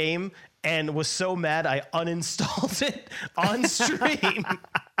beat the game and was so mad I uninstalled it on stream.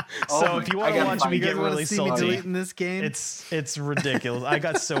 So if you want to watch me get really See me salty, deleting this game? it's ridiculous. I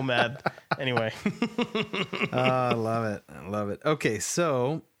got so mad. Anyway. I love it. I love it. Okay,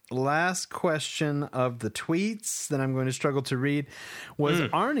 so last question of the tweets that I'm going to struggle to read was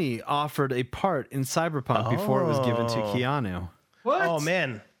Arnie offered a part in Cyberpunk before it was given to Keanu. what? Oh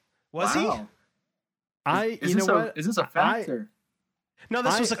man. Was he? Wow. You know what? Is this a fact or? No,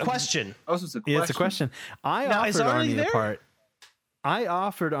 this was a question. Oh, this is a question. Yeah, it's a question. I Now, is offered Arnie Arnie there? a part. I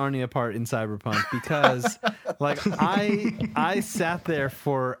offered Arnie a part in Cyberpunk because like I sat there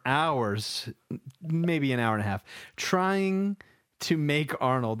for hours, maybe an hour and a half, trying to make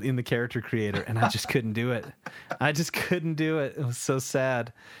Arnold in the character creator, and I just couldn't do it. I just couldn't do it. It was so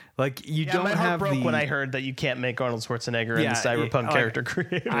sad. Like you don't my heart have broke when I heard that you can't make Arnold Schwarzenegger in the Cyberpunk character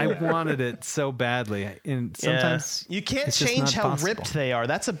creator. I wanted it so badly, and sometimes you can't it's just change not how possible. ripped they are.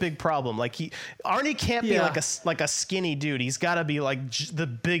 That's a big problem. Like Arnie can't be like a skinny dude. He's got to be like the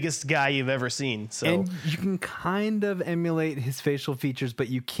biggest guy you've ever seen. So and you can kind of emulate his facial features, but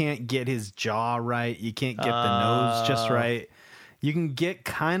you can't get his jaw right. You can't get the nose just right. You can get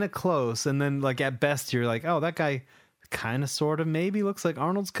kind of close, and then like at best you're like, oh, that guy kind of sort of maybe looks like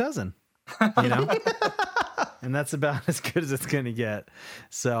Arnold's cousin, you know. And that's about as good as it's gonna get.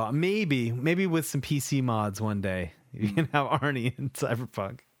 So maybe with some PC mods one day you can have Arnie in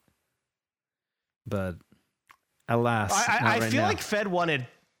Cyberpunk, but alas, I feel like Fed wanted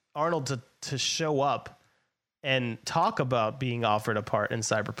Arnold to show up and talk about being offered a part in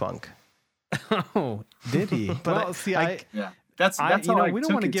Cyberpunk. Oh, did he? But well, yeah. That's how you know, I we don't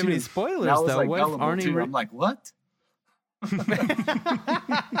took want to it give too. any spoilers That was though. like What if gullible, Arnie? too. I'm like, what?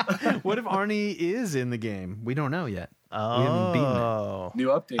 What if Arnie is in the game? We don't know yet. Oh, We haven't beaten it. New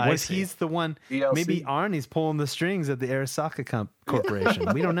update. What if see. he's the one? DLC. Maybe Arnie's pulling the strings at the Arasaka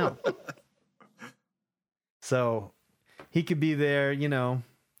Corporation. We don't know. So he could be there, you know.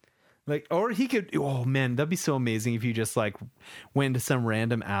 Like, or he could, oh man, that'd be so amazing if you just like went to some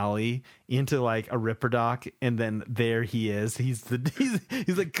random alley into like a Ripperdoc, and then there he is. He's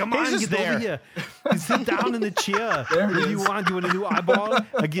like, come on, just get there. over here. You sit down in the chair. There What he do you is. want? Do you want a new eyeball?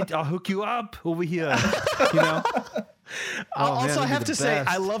 I'll hook you up over here. You know? Also, that'd I be have the to say, best.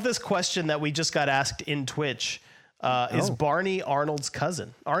 I love this question that we just got asked in Twitch. Is Barney Arnold's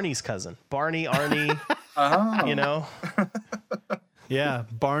cousin? Arnie's cousin. Barney, Arnie, Oh. you know? Yeah,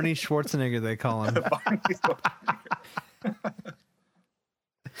 Barney Schwarzenegger, they call him.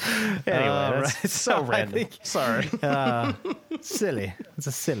 Anyway, that's right. so I random. think- Sorry. Silly. It's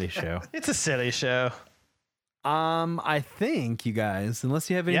a silly show. It's a silly show. I think you guys, unless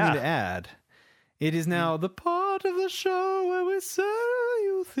you have anything to add, it is now the part of the show where we sell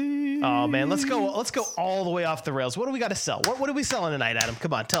you things. Oh man, let's go all the way off the rails. What do we got to sell? What are we selling tonight, Adam?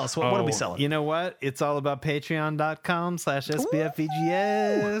 Come on, tell us. What are we selling? You know what? It's all about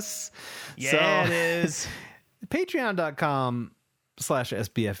patreon.com/SBFVGS. Yeah, it is.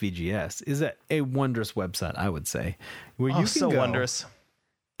 Patreon.com/SBFVGS is a wondrous website, I would say, where you can so go wondrous.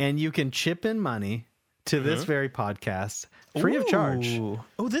 and you can chip in money to this very podcast free of charge.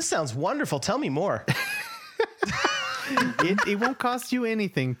 Oh, this sounds wonderful. Tell me more. It won't cost you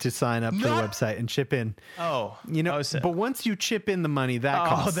anything to sign up to the website and chip in. Oh, You know, but once you chip in the money, that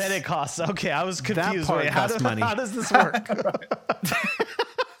costs. Oh, then it costs. Okay, I was confused. part Wait, costs money. How does this work?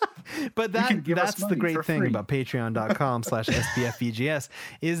 But can give us that's the money great for thing free. about patreon.com/SBFVGS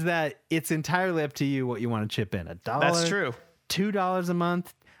is that it's entirely up to you what you want to chip in. $1. That's true. $2 a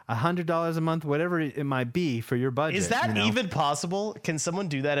month, $100 a month, whatever it might be for your budget. Is that you know? even possible? Can someone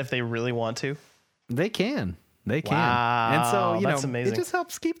do that if they really want to? They can. They can. Wow, And so, you that's know, amazing. it just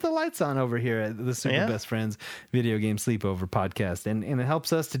helps keep the lights on over here at the Super Yeah. Best Friends Video Game Sleepover podcast. And it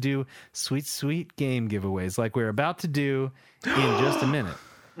helps us to do sweet, sweet game giveaways like we're about to do in just a minute.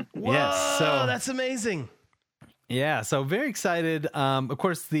 Yes. So that's amazing. yeah, so very excited. Of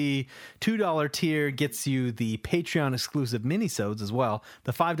course, the $2 tier gets you the Patreon exclusive minisodes as well.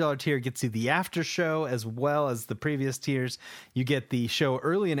 The $5 tier gets you the after show as well as the previous tiers. You get the show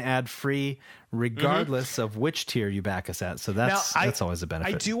early and ad free, regardless of which tier you back us at. So that's always a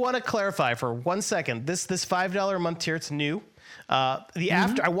benefit. I do want to clarify for 1 second. This $5 a month tier, it's new.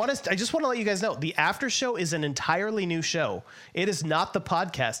 After I just want to let you guys know the after show is an entirely new show. It is not the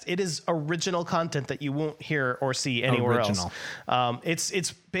podcast. It is original content that you won't hear or see anywhere else.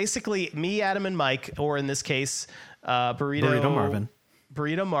 It's basically me, Adam, and Mike, or in this case, Burrito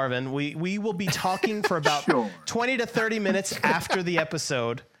Marvin. We will be talking for about 20 to 30 minutes after the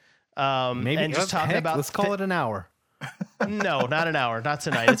episode. Maybe and just talking about let's call it an hour. No, not an hour. Not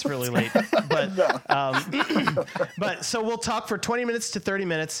tonight. It's really late. But but so we'll talk for 20 minutes to 30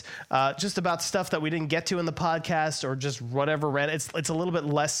 minutes just about stuff that we didn't get to in the podcast or just whatever. It's a little bit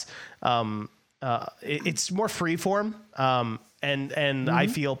less. It's more free form. And I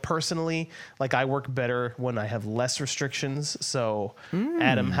feel personally like I work better when I have less restrictions. So,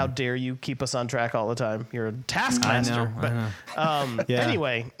 Adam, how dare you keep us on track all the time? You're a taskmaster. I know. Yeah.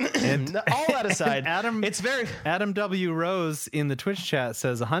 Anyway, all that aside, Adam W. Rose in the Twitch chat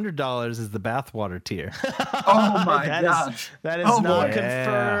says $100 is the bathwater tier. Oh my gosh. That is Oh, not boy.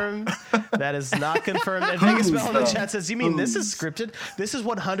 confirmed. That is not confirmed. And Vegas Who's Bell in the the- chat says, "You mean this is who's? scripted? This is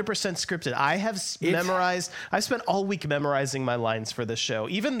 100% scripted. I have memorized. I spent all week memorizing my lines for this show.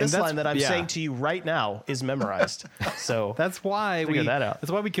 Even this that's- line that I'm yeah. saying to you right now is memorized. So That's why Figure that out.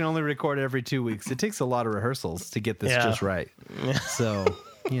 That's why we can only record every 2 weeks. It takes a lot of rehearsals to get this Yeah. just right. So,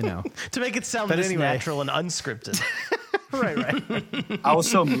 to make it sound But this anyway. natural and unscripted. right. I was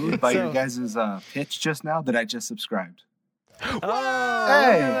so moved by So- your guys' pitch just now that I just subscribed. Whoa!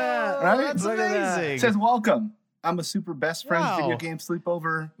 Hey, right? That's Look at that. amazing. It says, welcome. I'm a super best friend Wow. video game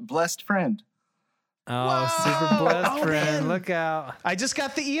sleepover blessed friend. Oh, super blessed Oh, friend. man. Look out. I just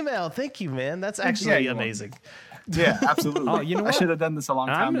got the email. Thank you, man. That's actually you won. amazing. Yeah, absolutely. Oh, you know I what? should have done this a long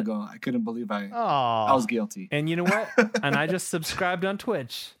time I'm- ago. I couldn't believe I Oh, was guilty. And you know what? And I just subscribed on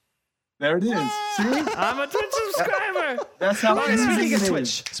Twitch. There it is. See? I'm a Twitch subscriber. That's how Okay, easy speaking it of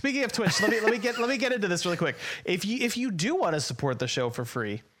is. Twitch, let me get into this really quick. If you do want to support the show for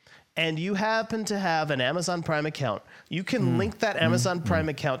free, and you happen to have an Amazon Prime account, you can link that Amazon Prime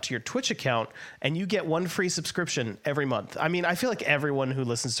account to your Twitch account, and you get one free subscription every month. I mean, I feel like everyone who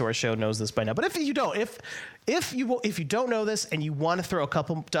listens to our show knows this by now. But if you don't, if you don't know this and you want to throw a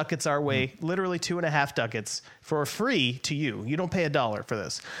couple ducats our way, literally 2.5 ducats for free to you, you don't pay $1 for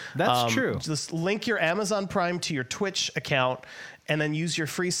this. That's true. Just link your Amazon Prime to your Twitch account, and then use your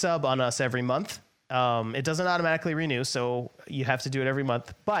free sub on us every month. It doesn't automatically renew, so you have to do it every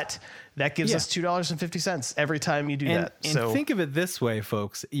month. But that gives Yeah. us $2.50 every time you do And, that. and So think of it this way,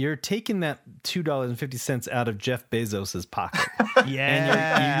 folks. You're taking that $2.50 out of Jeff Bezos's pocket.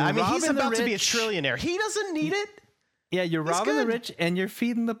 yeah, I mean, he's robbing the about to be a rich. trillionaire. He doesn't need it. Yeah, you're robbing the good. rich and you're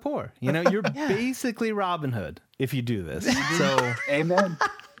feeding the poor. You know, you're basically Robin Hood if you do this. So, Amen.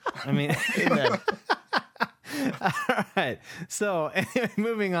 I mean, Amen. all right. So, anyway,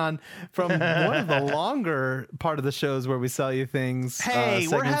 moving on from one of the longer part of the shows where we sell you things. Hey,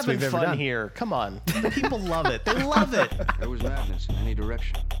 we're segments having we've ever fun done. here. Come on, people love it. They love it. There was madness in any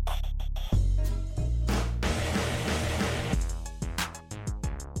direction.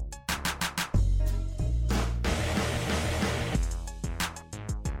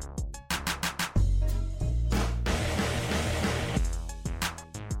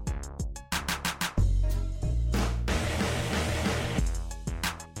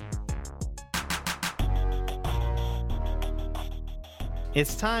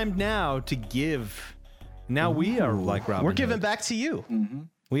 It's time now to give. Now we are like Robin. We're giving Hood. back to you.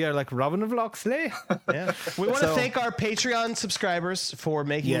 We are like Robin of Locksley. Yeah. We want to So- thank our Patreon subscribers for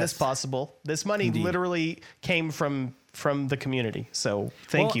making Yes. this possible. This money Indeed. literally came from the community. So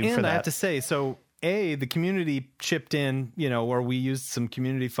thank you and for that. I have to say, so the community chipped in, or we used some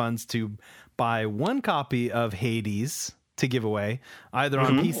community funds to buy one copy of Hades to give away, either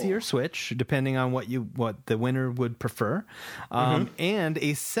on PC or Switch, depending on what the winner would prefer. And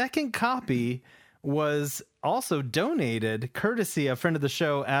a second copy was also donated courtesy of friend of the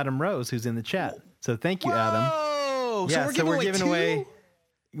show, Adam Rose, who's in the chat. So thank you, Adam. Oh, Yeah, so we're giving away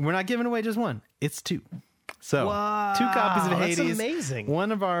two? We're not giving away just one. It's two. So Wow, 2 copies of that's Hades. amazing.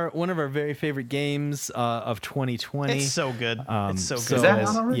 One of our very favorite games of 2020. It's so good. It's so good. so- Is that Yes.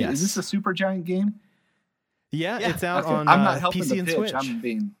 out already? Yes. Is this a super giant game? yeah, Yeah, it's out Okay. on I'm not helping PC the and pitch. Switch. I'm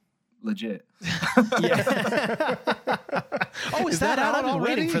being legit. Yeah. Oh, is that out? I've been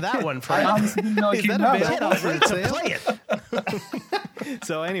already? waiting for that one for I honestly didn't know it Is came that out. available? I can't wait to sale? play it.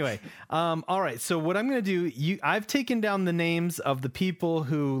 So anyway, all right. So what I'm going to do, I've taken down the names of the people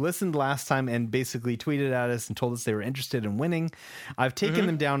who listened last time and basically tweeted at us and told us they were interested in winning. I've taken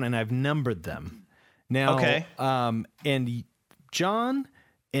them down and I've numbered them. Now, Okay. And John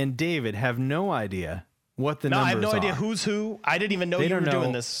and David have no idea what the No, numbers I have no are. idea who's who. I didn't even know They you were don't know.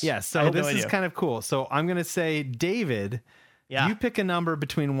 doing this. Yeah, I so had this no is idea. kind of cool. So I'm going to say, David, Yeah. you pick a number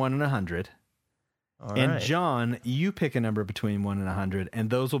between 1 and 100. All And right. John, you pick a number between 1 and 100,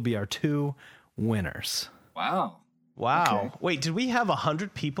 and those will be our 2 winners. Wow. Wow. Okay. Wait, did we have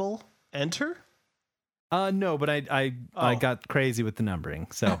 100 people enter? No, but I Oh. got crazy with the numbering.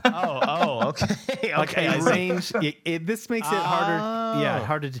 So Oh, okay. like okay. I a see. range, this makes it harder. Yeah, Oh.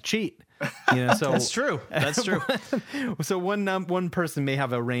 harder to cheat. So That's true. That's true. So one person may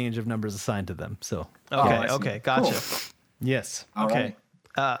have a range of numbers assigned to them. So Okay. I see. Okay. Gotcha. Cool. yes, All Okay.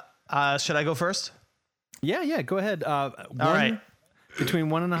 right. Should I go first? yeah. Go ahead. All right. Between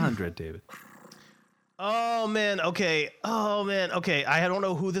 1 and 100, David. Oh man. Okay. Oh man. Okay. I don't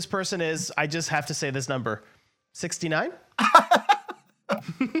know who this person is. I just have to say this number. 69?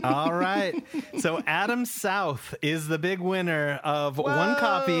 All right. So Adam South is the big winner of one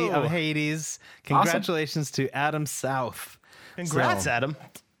copy Whoa. of Hades. Congratulations to Adam South. Congrats, So, Adam.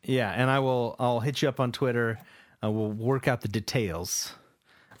 Yeah, and I'll hit you up on Twitter. We'll work out the details.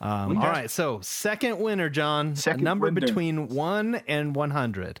 All right, so second winner, John. Second a number winner. between 1 and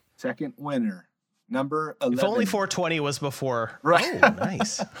 100. Second winner. Number 11. If only 420 was before. Right. Oh,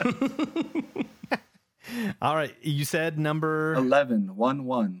 nice. All right, you said number 11.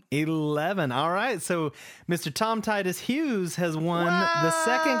 1-1. 11. All right, so Mr. Tom Titus Hughes has won the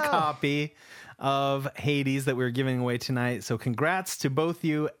second copy of Hades that we're giving away tonight. So congrats to both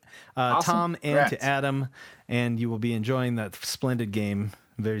you, Awesome. Tom, and Congrats. to Adam, and you will be enjoying that splendid game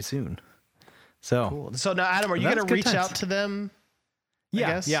very soon. So Cool. So now, Adam, are you That's going to good reach times. out to them?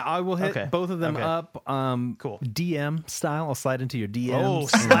 yeah, guess? yeah, I will hit Okay. both of them Okay. up. Cool. DM style. I'll slide into your DMs. Oh,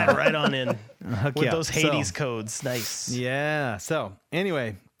 slide right on in Hook with you up. those Hades So- codes. Nice. Yeah. So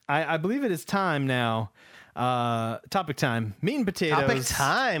anyway, I believe it is time now. Topic time. Meat and potatoes. Topic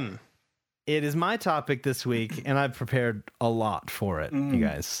time. It is my topic this week, and I've prepared a lot for it, you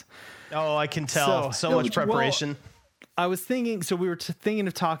guys. Oh, I can tell. So much well, preparation. I was thinking, so we were thinking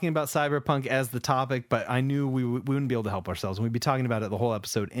of talking about Cyberpunk as the topic, but I knew we wouldn't be able to help ourselves, and we'd be talking about it the whole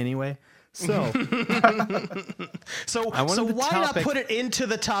episode anyway. So, So wanted the why topic- not put it into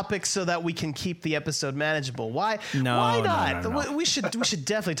the topic so that we can keep the episode manageable? Why? No, Why no, not? no, no. We should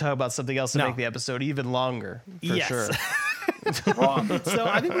definitely talk about something else to No. make the episode even longer. For Yes. sure. Wrong. so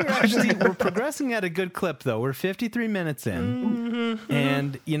I think we're progressing at a good clip, though. We're 53 minutes in,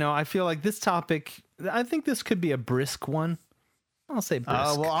 and I feel like this topic. I think this could be a brisk one. I'll say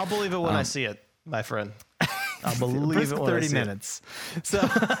brisk. Well, I'll believe it when I see it, my friend. I'll believe brisk it when 30 I see it. minutes. So,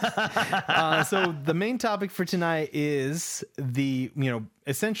 so the main topic for tonight is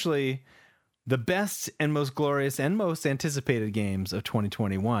essentially the best and most glorious and most anticipated games of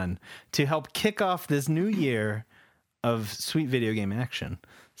 2021 to help kick off this new year of sweet video game action.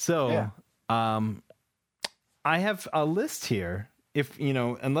 So, I have a list here. If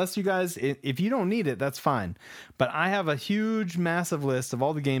unless you guys, if you don't need it, that's fine. But I have a huge, massive list of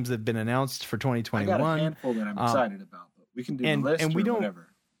all the games that have been announced for I 2021. got a handful that I'm excited about, but we can do and- the list and we or don't- whatever.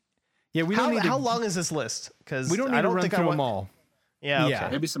 Yeah, we don't need How to, long is this list? Because we don't need I to don't run think through I want them all. Yeah. Okay. Yeah.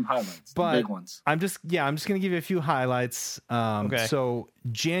 Maybe some highlights, the But big ones. I'm just going to give you a few highlights. Okay. So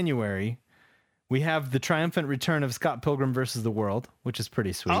January, we have the triumphant return of Scott Pilgrim versus the World, which is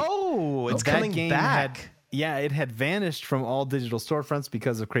pretty sweet. Oh, it's That coming game back. it had vanished from all digital storefronts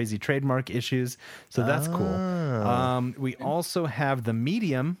because of crazy trademark issues. So that's cool. We also have The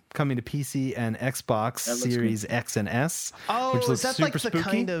Medium coming to PC and Xbox That looks Series X and S, Oh, which looks is that super like the spooky.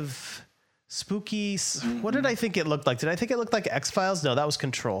 kind of spooky? What did I think it looked like? Did I think it looked like X-Files? No, that was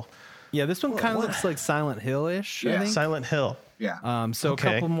Control. Yeah, this one kind of looks like Silent Hill-ish, I Yeah. think. Silent Hill. Yeah. So Okay.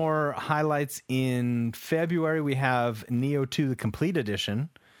 a couple more highlights in February. We have Neo 2, the Complete Edition,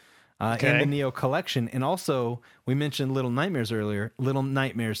 Okay. and the Neo Collection. And also, we mentioned Little Nightmares earlier. Little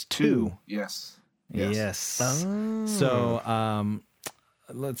Nightmares 2. Yes. Yes. So,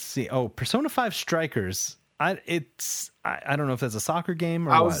 let's see. Oh, Persona 5 Strikers. I don't know if that's a soccer game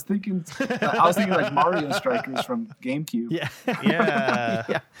or I what. was thinking like Mario Strikers from GameCube. Yeah. Yeah.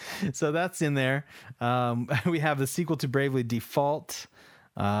 Yeah. So that's in there. We have the sequel to Bravely Default.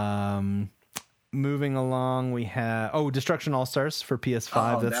 Moving along, we have Destruction All Stars for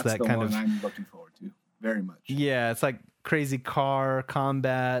PS5. Oh, that's that the kind one of I'm looking forward to very much. yeah. It's like crazy car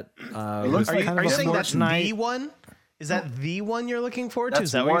combat. looks Are like you, kind are of you a saying that's Fortnite. the one? Is that the one you're looking forward to? That's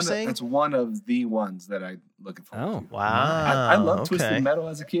Is that what you're saying? That's one of the ones that I'm looking forward Oh, to. Wow. I love okay. Twisted Metal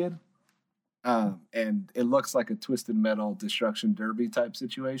as a kid. And it looks like a Twisted Metal Destruction Derby type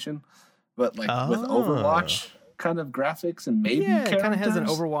situation, but like with Oh. Overwatch kind of graphics and maybe yeah. It kind of has an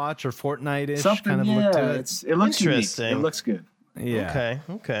characters. Overwatch or Fortnite-ish Something. kind of Yeah, look to it. it looks unique. Interesting. It looks good. Yeah.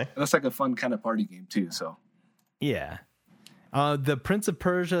 Okay. It looks like a fun kind of party game too. So Yeah. The Prince of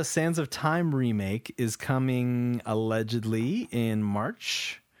Persia Sands of Time remake is coming allegedly in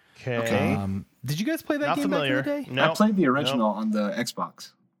March. Okay. Did you guys play that Not game familiar. back in the day? No. I played the original on the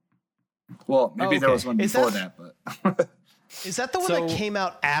Xbox. Well, maybe there okay. was one Is before that- that, but Is that the one So- that came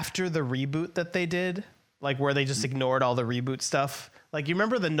out after the reboot that they did? Like where they just ignored all the reboot stuff? Like you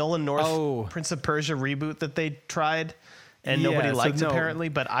remember the Nolan North Oh. Prince of Persia reboot that they tried and Yeah, nobody so liked no. apparently,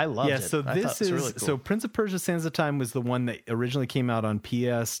 but I loved Yeah, it. so I this thought it is was really cool. so Prince of Persia Sands of Time was the one that originally came out on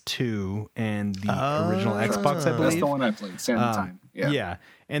PS2 and the original Xbox, I that's believe. the one I played. Sand of Time. Yeah. Yeah.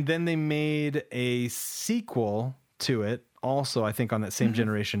 And then they made a sequel to it, also, I think, on that same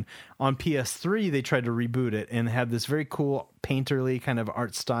generation. On PS3, they tried to reboot it and had this very cool painterly kind of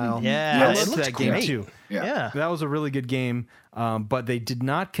art style. Yeah, I it loved looked that game great. too. yeah. That was a really good game, but they did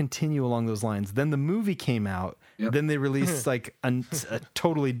not continue along those lines. Then the movie came out. Yep. Then they released like a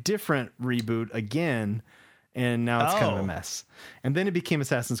totally different reboot again. and now it's kind of a Oh. mess. And then it became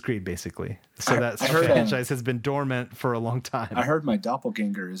Assassin's Creed, basically. So that I heard, franchise has been dormant for a long time. I heard my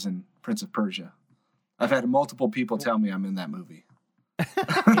doppelganger is in Prince of Persia. I've had multiple people tell me I'm in that movie.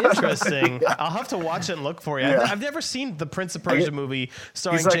 Interesting. I'll have to watch it and look for you. Yeah. I've never seen the Prince of Persia movie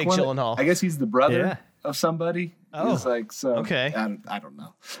starring He's like Jake one of- Gyllenhaal. I guess he's the brother Yeah. of somebody. Oh, He's like, so okay. I don't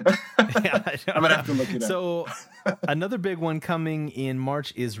know. Yeah, I don't I'm gonna know. have to look it up. So another big one coming in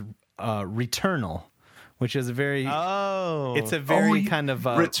March is Returnal, which is a very Oh. it's a very yeah. kind of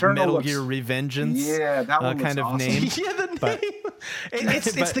Returnal Metal looks- Gear Revengeance Yeah, that one kind looks of awesome. name. Yeah, the name. But-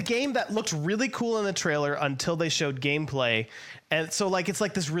 It's but- the game that looked really cool in the trailer until they showed gameplay, and so like it's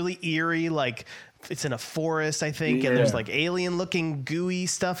like this really eerie, like it's in a forest, I think, and there's Yeah. like alien looking gooey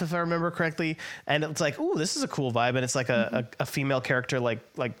stuff if I remember correctly, and it's like, ooh, this is a cool vibe, and it's like a female character like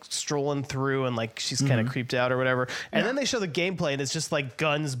strolling through and like she's kind of creeped out or whatever, and then they show the gameplay and it's just like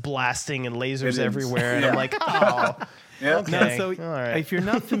guns blasting and lasers is. everywhere, and I'm Yeah. like, oh, Yeah. okay. No, so all right. if you're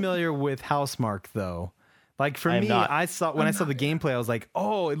not familiar with Housemarque, though, like for I'm me, not. I saw when I saw the gameplay, I was like,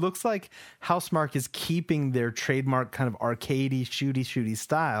 oh, it looks like Housemarque is keeping their trademark kind of arcadey, shooty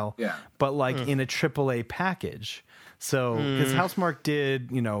style, Yeah. but like in a AAA package. So because Housemarque did,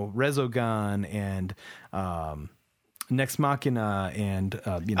 Resogun and Nex Machina and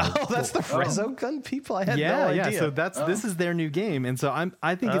Oh, that's the Resogun people. I had no idea. So this is their new game, and so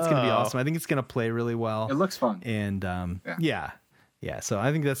I think it's going to be awesome. I think it's going to play really well. It looks fun. And yeah, so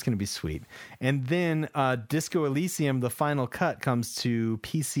I think that's going to be sweet. And then Disco Elysium, the final cut, comes to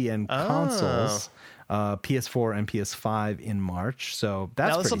PC and consoles, PS4 and PS5 in March. So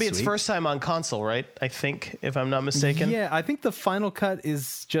that's Now this will be pretty its sweet. first time on console, right? I think, if I'm not mistaken. Yeah, I think the final cut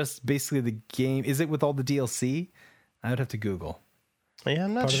is just basically the game. Is it with all the DLC? I would have to Google. Yeah,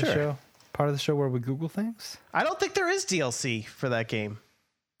 I'm not Part of the sure. show. Part of the show where we Google things. I don't think there is DLC for that game.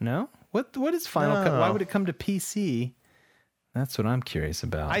 No. What is final cut? Why No. would it come to PC? That's what I'm curious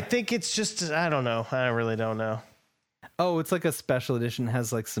about. I think it's just, I don't know. I really don't know. Oh, it's like a special edition. It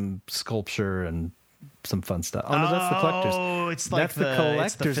has like some sculpture and some fun stuff. Oh no, that's the collector's. Oh, it's like That's the it's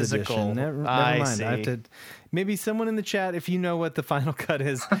collector's physical. edition. Never mind. I have to. Maybe someone in the chat, if you know what the final cut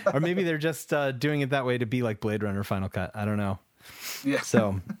is, or maybe they're just doing it that way to be like Blade Runner Final Cut. I don't know. Yeah.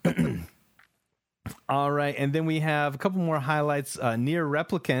 So, all right, and then we have a couple more highlights. Nier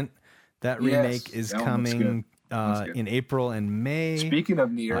Replicant, that Yes, remake is that one looks coming Looks good. in April and May. Speaking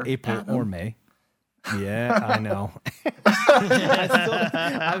of Nier, April Adam, or May. Yeah, I know.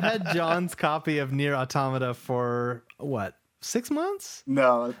 I've had John's copy of Nier Automata for what, 6 months?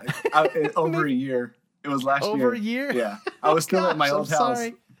 No, over a year. It was last year. Over a year? Yeah, I was still at my Gosh, old I'm house.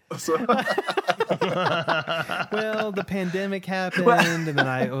 sorry. So, Well, the pandemic happened, and then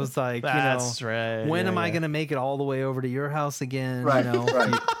I was like, That's right. when Yeah, am I yeah. going to make it all the way over to your house again? Right, You know,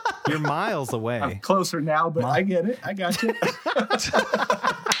 right. You're miles away. I'm closer now, but I get it. I got you.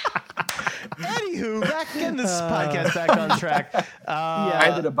 Anywho, back in this podcast back on track. I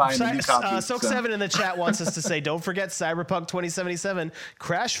ended up buying a new copy. Soak7 in the chat wants us to say, don't forget Cyberpunk 2077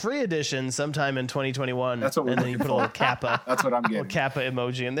 Crash Free Edition sometime in 2021. That's what we're And then you put a little kappa, That's what I'm little getting. kappa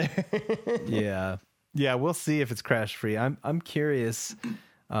emoji in there. Yeah, we'll see if it's crash free. I'm curious.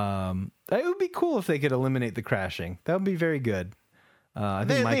 It would be cool if they could eliminate the crashing. That would be very good. I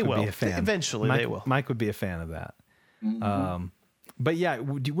think Mike they would will. be a fan. Eventually, Mike, they will. Mike would be a fan of that. But yeah,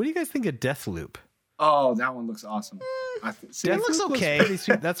 what do you guys think of Deathloop? Oh, that one looks awesome. See, It looks Deathloop okay. pretty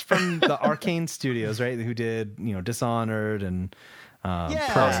sweet. That's from the Arcane Studios, right? Who did Yeah, Dishonored and See, I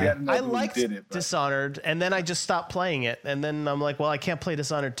Prey. didn't know I who liked did it, but- Dishonored, and then I just stopped playing it, and then I'm like, well, I can't play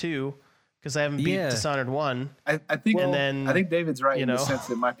Dishonored 2 because I haven't beat Yeah. Dishonored 1. I think, And then, I think David's right you in the know. sense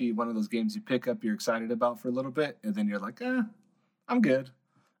that it might be one of those games you pick up, you're excited about for a little bit, and then you're like, I'm good.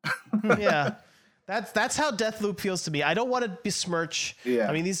 Yeah. That's how Deathloop feels to me. I don't want to besmirch. Yeah.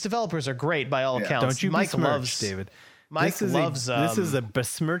 I mean, these developers are great by all Yeah. accounts. Don't you Mike besmirch, loves David. Mike this is loves. this is a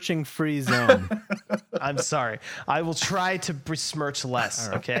besmirching free zone. I'm sorry. I will try to besmirch less.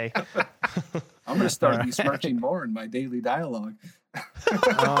 Okay. I'm going to start besmirching more in my daily dialogue.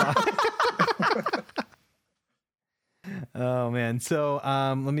 Oh man. So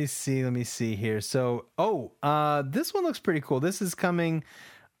let me see here. So this one looks pretty cool. This is coming,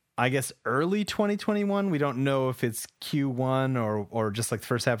 I guess, early 2021. We don't know if it's Q1 or just like the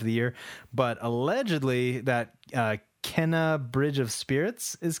first half of the year, but allegedly that Kena Bridge of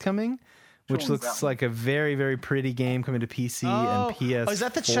Spirits is coming, which one's looks that one? like a very, very pretty game coming to PC and PS4 is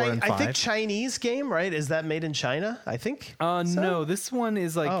that the and 5. I think Chinese game, right? Is that made in China? I think. No, this one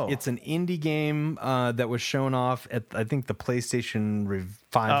is like Oh. it's an indie game that was shown off at I think the PlayStation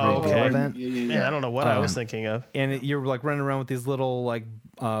 5 Oh, reveal okay. event. Yeah, I don't know what I was thinking of. And you're like running around with these little like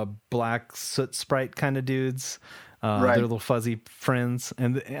black soot sprite kind of dudes. Right. They're little fuzzy friends,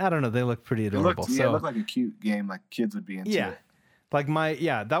 and I don't know, they look pretty adorable. It looked like a cute game, like kids would be into yeah, it. like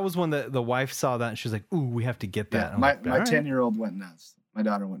that was when the wife saw that and she was like, "Ooh, we have to get that." Yeah, And my I'm like, "All right." 10-year-old went nuts. My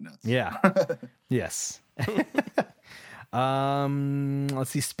daughter went nuts. Yeah. Yes. Let's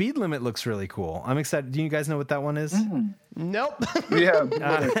see. Speed Limit looks really cool. I'm excited. Do you guys know what that one is? Nope.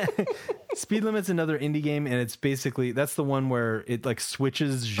 Yeah. Speed Limit's another indie game, and it's basically that's the one where it like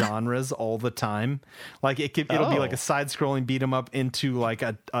switches genres all the time. Like it'll be like a side-scrolling beat 'em up into like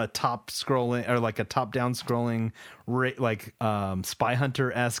a top scrolling or like a top-down scrolling Spy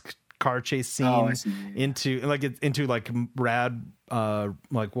Hunter-esque car chase scene I see. into like rad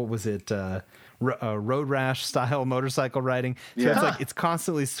like what was it road rash style motorcycle riding. So Yeah. it's like it's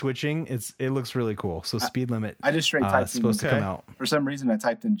constantly switching. It looks really cool. So Speed Limit I just straight typed supposed to come out. For some reason, I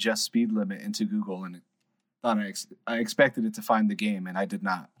typed in just speed limit into Google and thought I expected it to find the game, and I did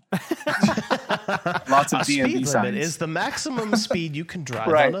not. Lots of A speed DMV limit signs. is the maximum speed you can drive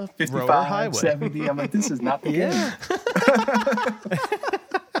right, on a 55, road or highway. 70. I'm like, this is not the game.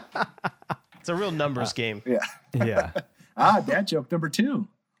 It's a real numbers game. Yeah. Yeah. Dad joke number 2.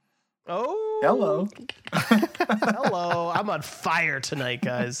 Oh, Hello. hello! I'm on fire tonight,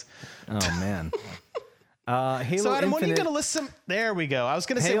 guys. Oh man. Halo So, Adam, Infinite. when are you going to list some? There we go. I was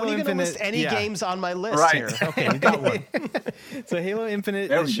going to say, Halo when are you going to list Infinite, any yeah. games on my list Right. here? Okay, we got one. So Halo Infinite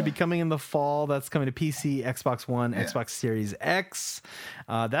There we should go. be coming in the fall. That's coming to PC, Xbox One, Xbox Series X.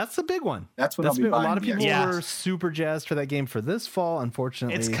 That's a big one. That's what I'll be a lot buying, of people yeah. were super jazzed for that game for this fall.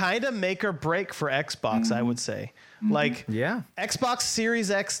 Unfortunately, It's kind of make or break for Xbox, I would say. Like, yeah. Xbox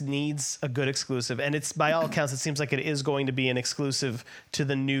Series X needs a good exclusive, and it's by all accounts, it seems like it is going to be an exclusive to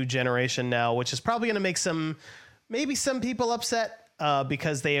the new generation now, which is probably going to make maybe some people upset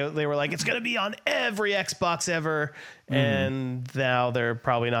because they were like, it's going to be on every Xbox ever, and now they're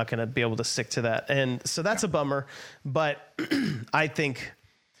probably not going to be able to stick to that, and so that's a bummer. But I think.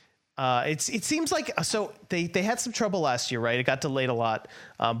 It seems like so they had some trouble last year, right? It got delayed a lot,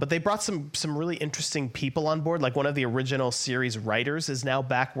 but they brought some really interesting people on board. Like one of the original series writers is now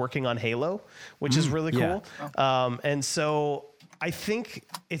back working on Halo, which is really cool. yeah. And so I think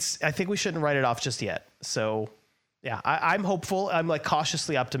we shouldn't write it off just yet. So yeah, I'm hopeful. I'm like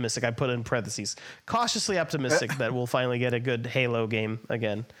cautiously optimistic. I put in parentheses, cautiously optimistic that we'll finally get a good Halo game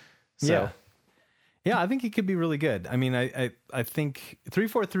again. So. Yeah. Yeah, I think it could be really good. I mean, I think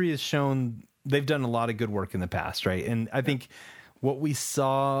 343 has shown they've done a lot of good work in the past, right? And I think what we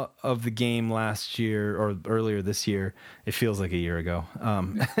saw of the game last year or earlier this year, it feels like a year ago.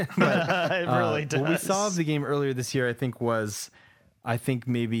 But It really does. what we saw of the game earlier this year, I think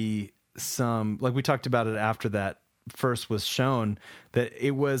maybe some, like we talked about it after that first was shown, that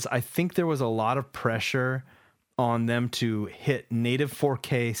I think there was a lot of pressure on them to hit native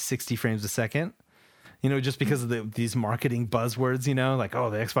 4K 60 frames a second. You know, just because of these marketing buzzwords, you know, like, oh,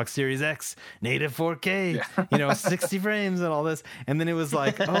 the Xbox Series X, native 4K, 60 frames and all this. And then it was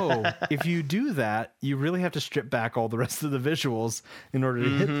like, oh, if you do that, you really have to strip back all the rest of the visuals in order to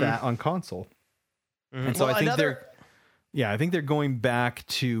hit that on console. And so Well, I think they're going back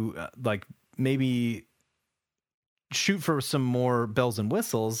to like maybe shoot for some more bells and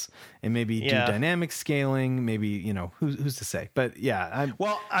whistles and maybe do dynamic scaling, maybe, who's to say? But yeah.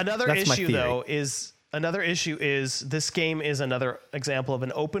 Another that's my issue theory. though is this game is another example of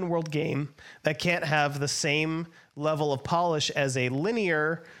an open world game that can't have the same level of polish as a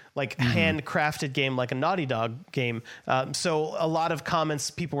linear, like handcrafted game, like a Naughty Dog game. So a lot of comments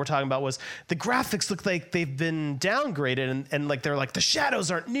people were talking about was the graphics look like they've been downgraded and like they're like the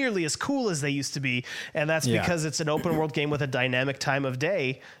shadows aren't nearly as cool as they used to be, and that's because it's an open world game with a dynamic time of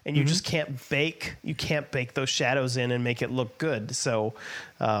day, and you just can't bake those shadows in and make it look good. So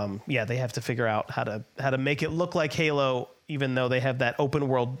they have to figure out how to make it look like Halo, even though they have that open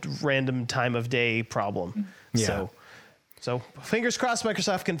world random time of day problem. Yeah. So fingers crossed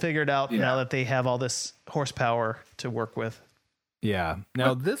Microsoft can figure it out now that they have all this horsepower to work with. Yeah.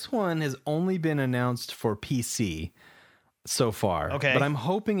 Now, this one has only been announced for PC so far. Okay. But I'm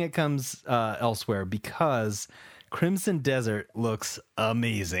hoping it comes elsewhere because Crimson Desert looks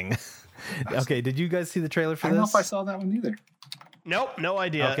amazing. Okay. Did you guys see the trailer for I this? don't know if I saw that one either. Nope, no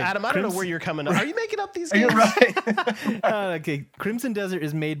idea. Okay, Adam, I don't know where you're coming up. Are you making up these You're games? right. Okay. Crimson Desert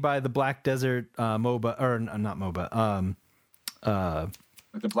is made by the Black Desert MOBA, or not MOBA,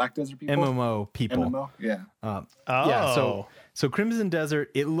 Like the Black Desert people? MMO people. MMO? Yeah. Yeah, so Crimson Desert,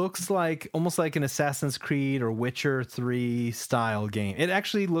 it looks like almost like an Assassin's Creed or Witcher 3 style game. It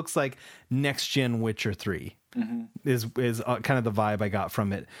actually looks like next gen Witcher 3. Is kind of the vibe I got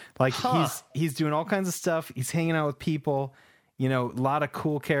from it. Like he's doing all kinds of stuff. He's hanging out with people. You know, a lot of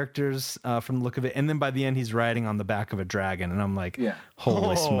cool characters from the look of it. And then by the end, he's riding on the back of a dragon. And I'm like,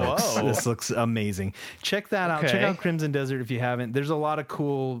 holy smokes, this looks amazing. Check that out. Check out Crimson Desert if you haven't. There's a lot of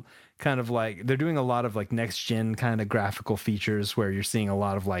cool kind of like, they're doing a lot of like next gen kind of graphical features where you're seeing a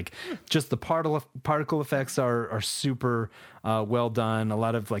lot of like just the particle effects are super well done. A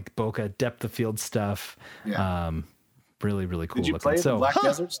lot of like bokeh depth of field stuff. Really, really cool. Did you looking. play the Black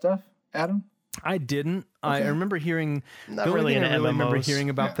Desert stuff, Adam? I didn't. I remember hearing. Not the only really thing into I really MMOs. remember hearing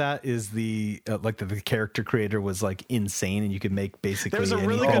about that is the like the character creator was like insane, and you could make basically. There was a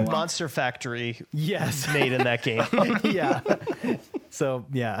really anything. good Monster Factory Yes. made in that game. Yeah. So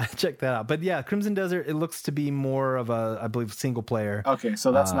yeah, check that out. But yeah, Crimson Desert. It looks to be more of a, I believe, single player. Okay,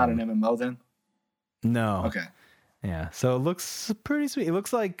 so that's not an MMO then? No. Okay. Yeah. So it looks pretty sweet. It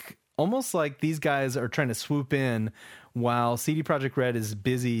looks like almost like these guys are trying to swoop in while CD Projekt Red is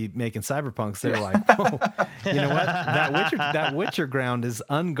busy making Cyberpunks. They're like, oh, you know what? That Witcher ground is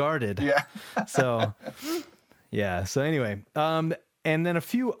unguarded. Yeah. So yeah. So anyway, and then a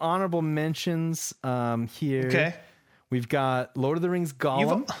few honorable mentions here. Okay. We've got Lord of the Rings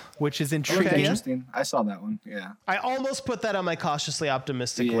Gollum, which is intriguing. Interesting. I saw that one. Yeah. I almost put that on my cautiously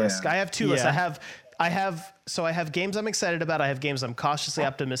optimistic Yeah. list. I have two lists. Yeah. I have games I'm excited about. I have games I'm cautiously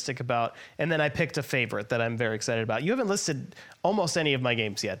optimistic about, and then I picked a favorite that I'm very excited about. You haven't listed almost any of my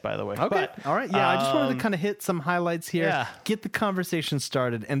games yet, by the way. Okay. But, all right. Yeah. I just wanted to kind of hit some highlights here, Yeah. get the conversation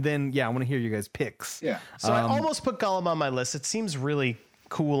started, and then, I want to hear you guys' picks. Yeah. So I almost put Gollum on my list. It seems really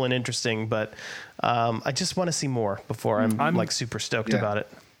cool and interesting, but I just want to see more before I'm like super stoked about it.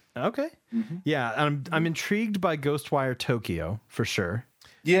 Okay. Yeah. I'm intrigued by Ghostwire Tokyo for sure.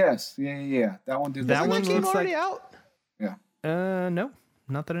 Yes. Yeah. That one did. That Isn't one that game looks already like- out? Yeah. No,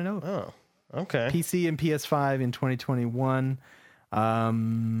 not that I know of. Oh, okay. PC and PS5 in 2021.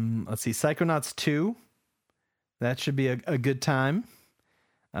 Let's see, Psychonauts 2. That should be a good time.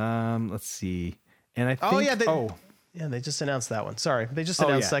 Let's see. And I think Yeah, they just announced that one. Sorry, they just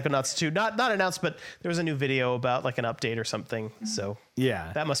announced Psychonauts 2. Not announced, but there was a new video about like an update or something. So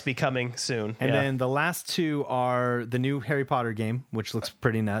yeah. that must be coming soon. And then the last two are the new Harry Potter game, which looks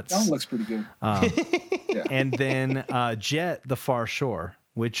pretty nuts. That one looks pretty good. And then Jet: The Far Shore,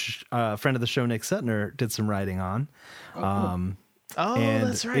 which a friend of the show, Nick Sutner, did some writing on. And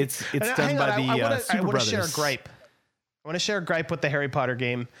that's right. It's And done hang by on, the I Super want to share a Brothers. gripe. I want to share a gripe with the Harry Potter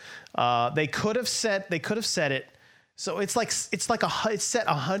game. They could have said it. So it's set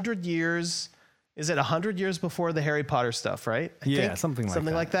 100 years. Is it 100 years before the Harry Potter stuff, right? I think?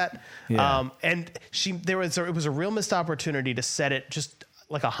 Something like that. Yeah. And it was a real missed opportunity to set it just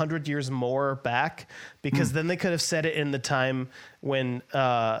like 100 years more back, because then they could have set it in the time when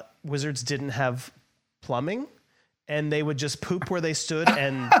wizards didn't have plumbing, and they would just poop where they stood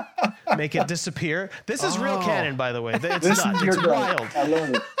and make it disappear. This is real canon, by the way. It's nuts. It's wild. I love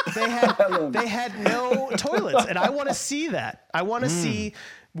it. They had no toilets, and I want to see that. I want to see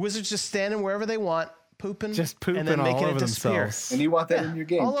wizards just standing wherever they want, pooping, Just pooping and then all making over it disappear. themselves. And you want that in your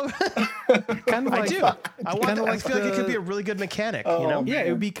game? All over. Kind of I like, do. I want. kinda I like feel like it could the- be a really good mechanic. You know. Yeah,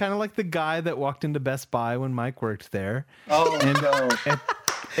 it would be kind of like the guy that walked into Best Buy when Mike worked there. Oh no.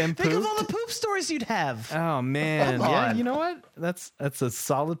 And Think of pooped. all the poop stories you'd have. Oh man, Come yeah. on. You know what? That's a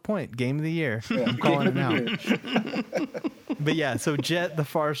solid point. Game of the year. I'm calling it out. But yeah, so Jet: The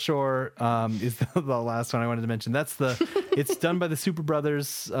Far Shore is the last one I wanted to mention. It's done by the Super Brothers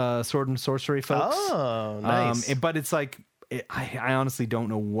Sword and Sorcery folks. Oh, nice. But it's like I honestly don't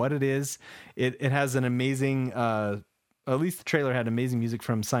know what it is. It has an amazing. At least the trailer had amazing music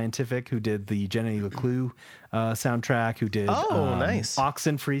from Scientific, who did the Jenny LeClue soundtrack, who did nice.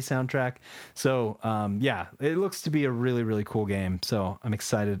 Oxenfree soundtrack. So yeah, it looks to be a really, really cool game. So I'm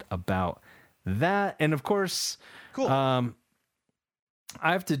excited about that. And of course, Cool. I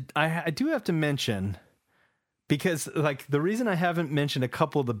do have to mention, because like the reason I haven't mentioned a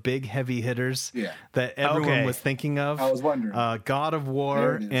couple of the big heavy hitters that everyone was thinking of, I was wondering. God of There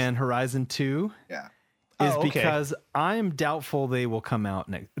War it is. and Horizon 2 Yeah. is okay. because I am doubtful they will come out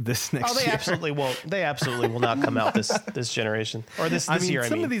this next Oh, they year. absolutely won't. They absolutely will not come out this generation or this year.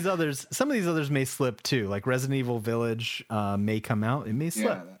 Some of these others may slip too. Like Resident Evil Village may come out. It may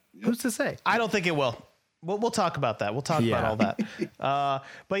slip. Who's to say? I don't think it will. We'll talk about that. We'll talk about all that.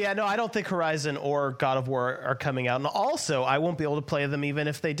 But yeah, no, I don't think Horizon or God of War are coming out. And also, I won't be able to play them even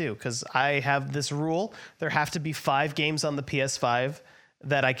if they do, because I have this rule. There have to be 5 games on the PS5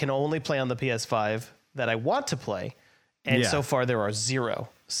 that I can only play on the PS5 that I want to play. And so far, there are 0.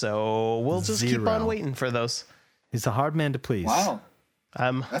 So we'll just keep on waiting for those. He's a hard man to please. Wow.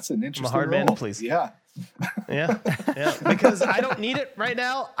 That's an interesting hard man to role. please. Yeah. Yeah, because I don't need it right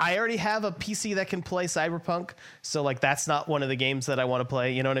now. I already have a PC that can play Cyberpunk, so like that's not one of the games that I want to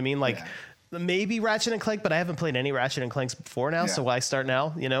play. You know what I mean? Like maybe Ratchet and Clank, but I haven't played any Ratchet and Clanks before now, so why start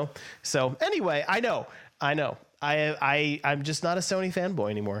now? You know. So anyway, I know. I'm just not a Sony fanboy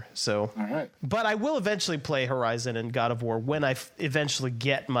anymore. So, All right. but I will eventually play Horizon and God of War when I eventually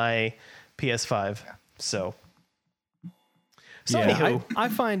get my PS5. So anywho. I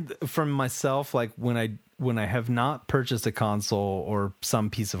find from myself, like when I have not purchased a console or some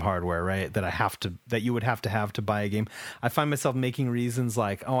piece of hardware, right, that you would have to buy a game, I find myself making reasons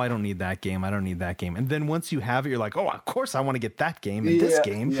like, oh, I don't need that game. And then once you have it, you're like, oh, of course I want to get that game and this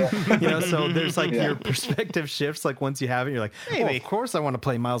game. Yeah. You know, so there's like your perspective shifts. Like once you have it, you're like, oh, of course I want to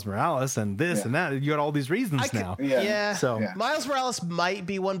play Miles Morales and this and that. You got all these reasons now. Yeah. So Miles Morales might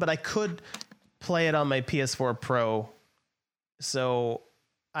be one, but I could play it on my PS4 Pro. So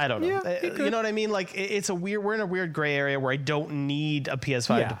I don't know. You know what I mean? Like we're in a weird gray area where I don't need a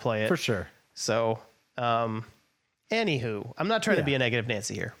PS5 to play it. For sure. So, anywho, I'm not trying to be a negative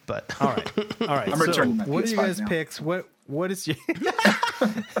Nancy here, but all right. I'm returning my what are you PS5 guys' now. picks? What is your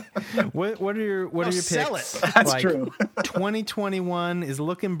what are your picks? sell it. That's true. 2021 is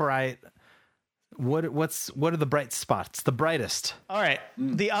looking bright. What are the bright spots? The brightest. All right.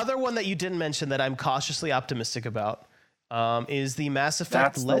 The other one that you didn't mention that I'm cautiously optimistic about is the Mass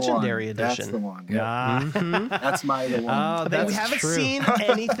Effect That's Legendary the one. Edition. That's the one. Yeah. That's my the one. That's We haven't true. seen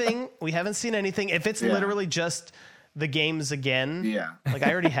anything. We haven't seen anything. If it's literally just the games again, like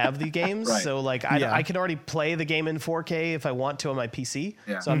I already have the games, Right. so like I can already play the game in 4K if I want to on my PC.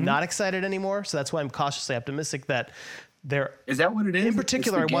 Yeah. So I'm not excited anymore. So that's why I'm cautiously optimistic that they're. Is that what it is? In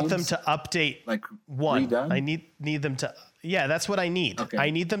particular, It's I the want them games, to update like one. redone? I need them to. Yeah, that's what I need. Okay. I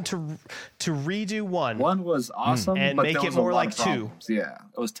need them to redo one. One was awesome, And but make there it was a more lot like of two. problems. Yeah,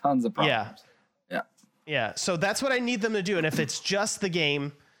 it was tons of problems. Yeah. Yeah, so that's what I need them to do. And if it's just the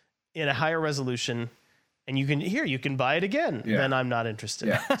game in a higher resolution, and you can buy it again, then I'm not interested.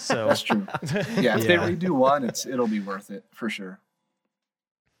 Yeah. So That's true. Yeah, if they redo one, it'll be worth it for sure.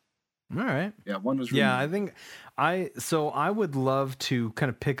 All right. Yeah, one was really Yeah, I think I would love to kind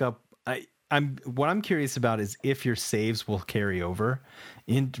of pick up. What I'm curious about is if your saves will carry over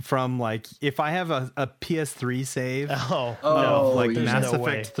from like if I have a PS3 save no, like there's Mass no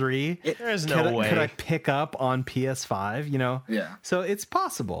Effect 3, there's no way. Could I pick up on PS5? You know, Yeah. So it's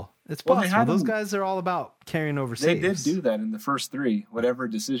possible. It's Well, I possible. had Those them- guys are all about carrying over They saves. did do that in the first three. Whatever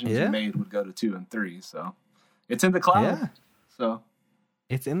decisions Yeah. you made would go to 2 and 3. So it's in the cloud. Yeah. So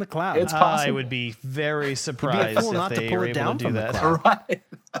It's in the cloud. It's I possible. would be very surprised fool if not to they pull were it able down to do from the that. cloud. right.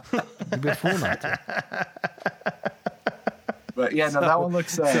 You'd be a fool not to. But yeah, no, that one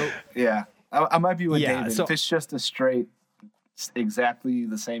looks. Yeah, I might be with Yeah, David. so- If it's just a straight, exactly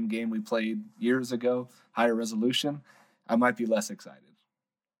the same game we played years ago, higher resolution, I might be less excited.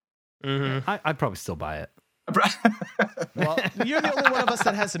 I'd probably still buy it. Well, you're the only one of us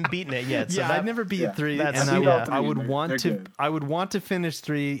that hasn't beaten it yet. So Yeah, I've never beat 3, that's- and I've beat all three, I would they're want to. good. I would want to finish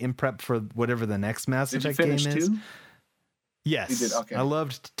 3 in prep for whatever the next Mass Did you Effect game finish is. 2? Yes, You did, okay. I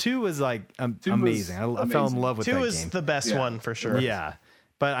loved 2. Was like was amazing. I fell in amazing. love with 2 that is game. the best Yeah. one for sure. Yeah,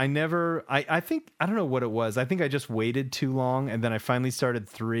 but I never. I think I don't know what it was. I think I just waited too long, and then I finally started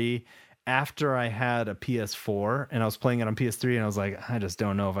 3 after I had a PS4, and I was playing it on PS3, and I was like, I just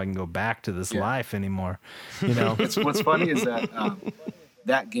don't know if I can go back to this life anymore. You know. What's funny is that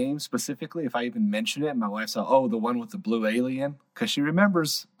that game specifically, if I even mention it, and my wife said, "Oh, the one with the blue alien," because she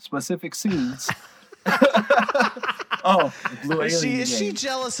remembers specific scenes. Oh, the blue alien. Is she game.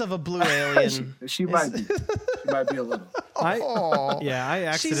 jealous of a blue alien? She might be. She might be a little. I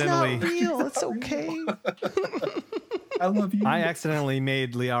She's accidentally. not real. It's okay. I love you. I accidentally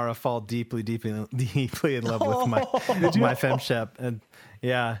made Liara fall deeply in love with my femshep, and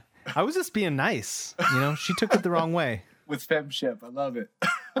yeah, I was just being nice. You know, she took it the wrong way. with Femship. I love it.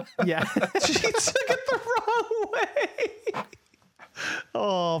 Yeah, She took it the wrong way.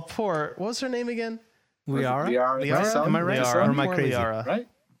 Oh, poor. What was her name again? Liara. Liara? Am I right? Liara. Or am I Or crazy? Liara. Right?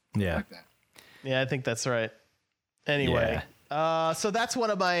 Yeah. Like that. Yeah, I think that's right. Anyway, so that's one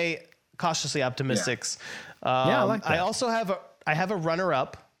of my cautiously optimistics. I like that. I also have a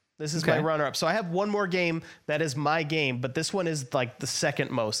runner-up. This is my Okay. runner-up. So I have one more game that is my game, but this one is like the second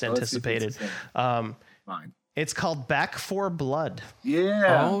most Let's see if it's anticipated. the same. Fine. It's called Back 4 Blood.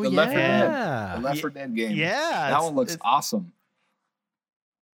 Yeah. Oh, the Left 4 Dead. yeah. The Left 4 Dead game. Yeah, That it's- one looks it's- awesome.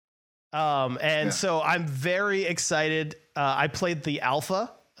 So I'm very excited. I played the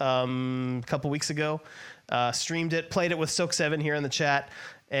alpha a couple weeks ago, streamed it, played it with Soak7 here in the chat,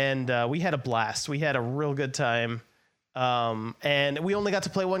 and we had a blast. We had a real good time. And we only got to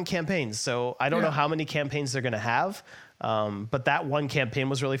play one campaign, so I don't know how many campaigns they're going to have. But that one campaign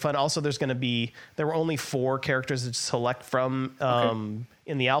was really fun. Also, there were only 4 characters to select from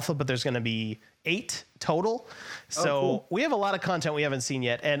in the alpha, but there's going to be 8 total. So we have a lot of content we haven't seen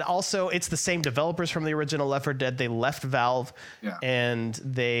yet. And also, it's the same developers from the original Left 4 Dead. They left Valve and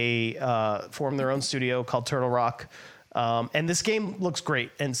they formed their own studio called Turtle Rock. And this game looks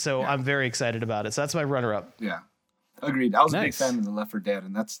great. And so I'm very excited about it. So that's my runner-up. Yeah. Agreed. I was a big fan of the Left 4 Dead,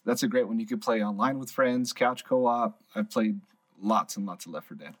 and that's a great one. You could play online with friends, couch co-op. I've played lots and lots of Left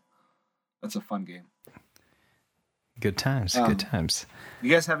 4 Dead. That's a fun game. Good times. Good times. You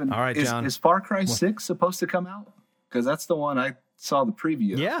guys haven't. All right, John. Is Far Cry 6 supposed to come out? Because that's the one I saw the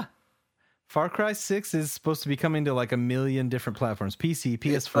preview of. Yeah. Far Cry 6 is supposed to be coming to like a million different platforms: PC,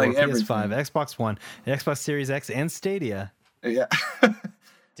 PS4, PS5, Xbox One, Xbox Series X, and Stadia. Yeah. I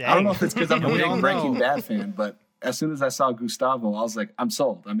don't know if it's because I'm a big Breaking Bad fan, but as soon as I saw Gustavo, I was like, I'm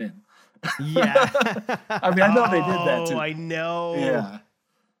sold. I'm in. Yeah. I mean, I know they did that too. I know. Yeah.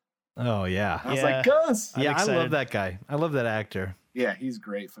 Oh, yeah. I was like, Gus. Yeah, I love that guy. I love that actor. Yeah, he's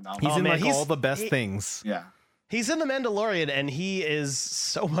great. Phenomenal. He's in like all the best things. Yeah. He's in The Mandalorian, and he is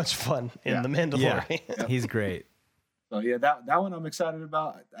so much fun in The Mandalorian. Yeah. He's great. So, yeah, that one I'm excited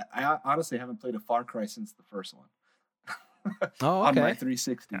about. I honestly haven't played a Far Cry since the first one. Oh, okay. On my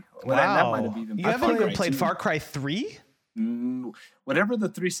 360. Well, Wow. that might have even You haven't even played 2. Far Cry 3? Whatever the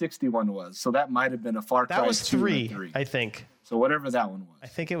 360 one was. So that might have been a Far Cry That was 2 3, or 3. I think. So whatever that one I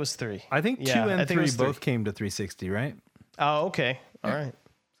was. think it was 3. I think 2 and 3 both came to 360, right? Oh, okay. All right.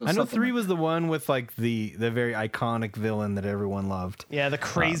 So I know something 3 like was the one with like the very iconic villain that everyone loved. Yeah, the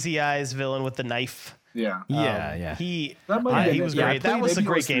crazy eyes villain with the knife. Yeah. Yeah. That might have He been was it. great. That was a Maybe it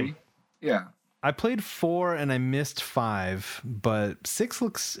great 3. game. Yeah. I played 4 and I missed 5, but 6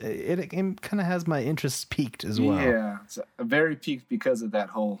 looks it kind of has my interest peaked as well. Yeah. It's very peaked because of that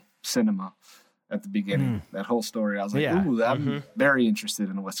whole cinema at the beginning. That whole story. I was like, ooh, I'm very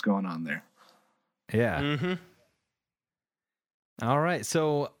interested in what's going on there. Yeah. All right.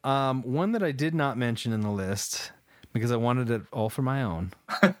 So one that I did not mention in the list because I wanted it all for my own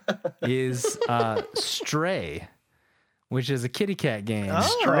is Stray, which is a kitty cat game.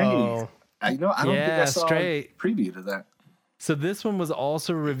 Stray. I don't think I saw Stray. a preview to that. So this one was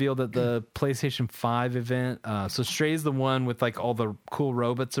also revealed at the PlayStation 5 event. So Stray is the one with like all the cool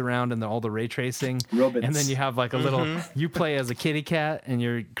robots around and all the ray tracing. Robots. And then you have like a little, you play as a kitty cat and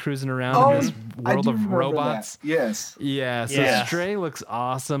you're cruising around in this world of robots. That. Yes. Yeah. So Stray looks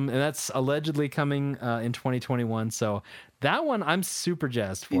awesome. And that's allegedly coming in 2021. So that one I'm super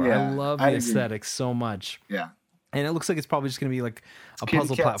jazzed for. Yeah, I love the aesthetics so much. Yeah. And it looks like it's probably just going to be like a kitty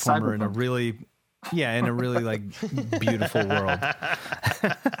puzzle cat platformer in a cyberpunk. really like beautiful world.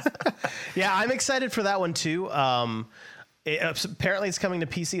 Yeah, I'm excited for that one too. Apparently it's coming to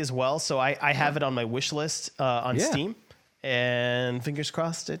PC as well, so I have it on my wish list on Steam. And fingers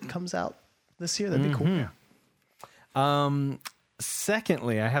crossed it comes out this year. That'd be cool.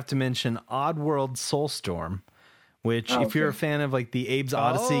 Secondly, I have to mention Oddworld Soulstorm, which if you're a fan of like the Abe's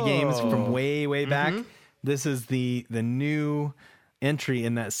Odyssey games from way back, this is the new entry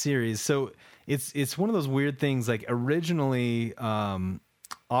in that series. So it's one of those weird things. Like originally,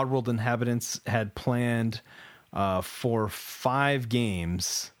 Oddworld Inhabitants had planned for 5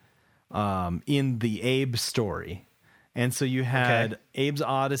 games in the Abe story, and so you had Abe's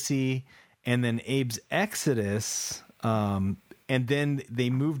Odyssey, and then Abe's Exodus. And then they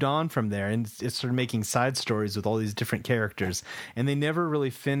moved on from there and it started making side stories with all these different characters. And they never really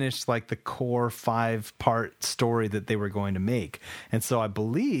finished like the core 5-part story that they were going to make. And so I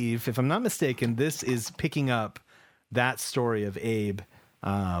believe, if I'm not mistaken, this is picking up that story of Abe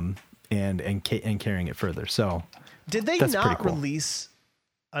and carrying it further. So did they that's not cool. release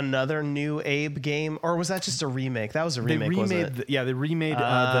another new Abe game, or was that just a remake? That was a remake, wasn't it? They remade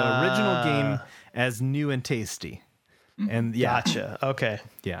the original game as new and tasty. And Gotcha. Okay.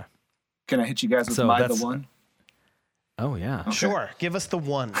 Yeah. Can I hit you guys with the one? Oh yeah. Okay. Sure. Give us the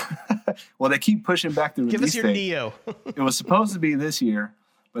one. Well, they keep pushing back the release Give us your date. Neo. It was supposed to be this year,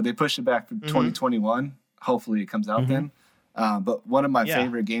 but they pushed it back for 2021. Hopefully it comes out then. But one of my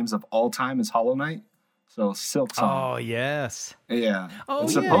favorite games of all time is Hollow Knight. So Silk Song. Oh yes. Yeah. Oh,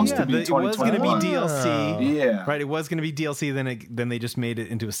 it's supposed to be It was going to be 2021. DLC. Yeah. Right. It was going to be DLC. Then they just made it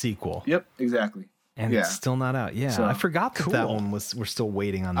into a sequel. Yep. Exactly. And it's still not out. Yeah. So, I forgot that cool. one was. We're still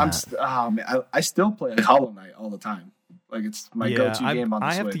waiting on that. I still play Hollow Knight all the time. Like it's my go-to game on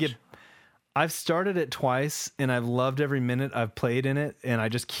the Switch. I've started it twice and I've loved every minute I've played in it, and I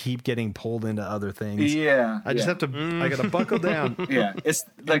just keep getting pulled into other things. Yeah. I just have to. I got to buckle down. Yeah. It's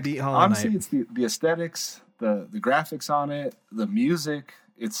like beat Hollow honestly, Knight. it's the aesthetics, the graphics on it, the music.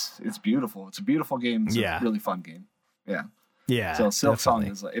 It's beautiful. It's a beautiful game. It's a really fun game. Yeah. Yeah. So Silk definitely.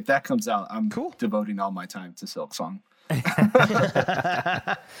 Song is like, if that comes out, I'm Cool. devoting all my time to Silk Song.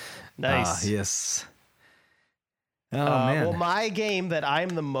 Nice. Yes. Oh man. Well, my game that I'm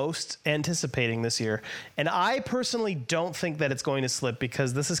the most anticipating this year, and I personally don't think that it's going to slip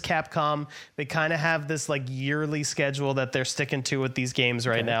because this is Capcom. They kind of have this like yearly schedule that they're sticking to with these games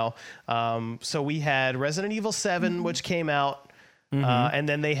right now. So we had Resident Evil 7, which came out, and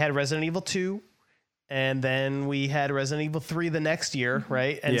then they had Resident Evil 2. And then we had Resident Evil 3 the next year,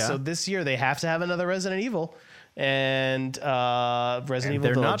 right? And so this year they have to have another Resident Evil. And Resident Evil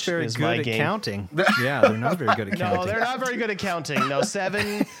They're Village not very is good my at game. counting. Yeah, they're not very good at counting. No, they're not very good at counting. No,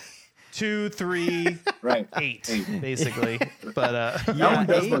 7, 2, 3, Right. 8, basically. But That one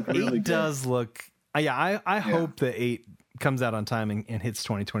does 8, look really good. does look. I hope that 8 comes out on time and hits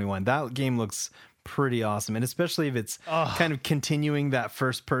 2021. That game looks pretty awesome, and especially if it's kind of continuing that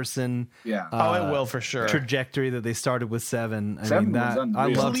first person Yeah. it will for sure. trajectory that they started with 7. I 7 mean, was that I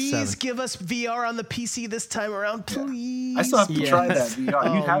unreal. love Please 7. give us VR on the PC this time around, please. I still have to try that Yes. VR.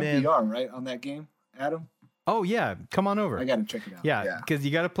 Oh, You have man. VR, right, on that game, Adam? Oh yeah, come on over. I got to check it out. Yeah, because you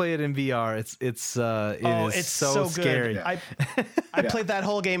got to play it in VR. It is It's so scary. good. I played that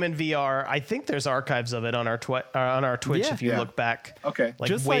whole game in VR. I think there's archives of it on our Twitch Yeah. if you Yeah. look back. Okay. Like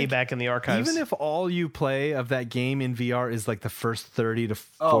Just way like, back in the archives. Even if all you play of that game in VR is like the first 30 to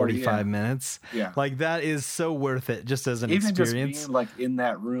Oh, 45 yeah. minutes, Yeah. like that is so worth it just as an Even experience. just being like in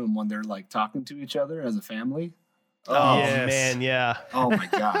that room when they're like talking to each other as a family. oh Yes. man, yeah. Oh my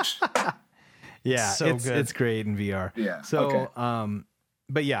gosh. Yeah, So it's good. it's great in VR. Yeah, So, okay.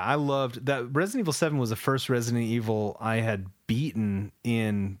 but yeah, I loved that. Resident Evil 7 was the first Resident Evil I had beaten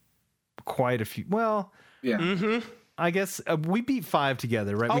in quite a few. Well, Yeah. I guess we beat 5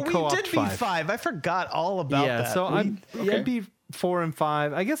 together, right? Oh, we co-opted did beat 5. I forgot all about Yeah, that. so I okay. beat 4 and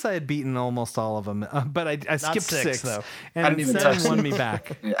 5. I guess I had beaten almost all of them, but I skipped 6 though. and I didn't even 7 touch won them. me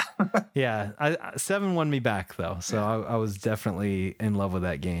back. Yeah. Yeah, 7 won me back though, so I was definitely in love with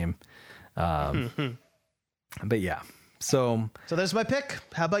that game. But yeah, so So there's my pick.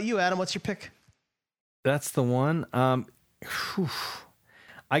 How about you, Adam? What's your pick? that's the one. Whew.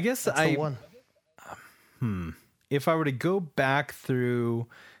 I guess That's the one. if I were to go back through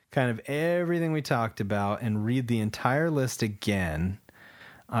kind of everything we talked about and read the entire list again,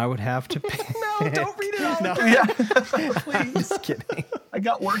 I would have to pick. No, don't read it all. Yeah. Just kidding. I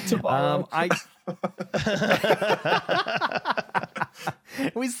got work tomorrow.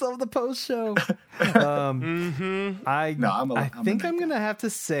 We still have the post show. I think I'm gonna have to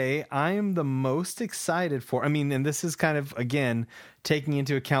say I am the most excited for. I mean, and this is kind of again taking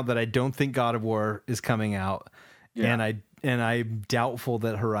into account that I don't think God of War is coming out, Yeah. and I'm doubtful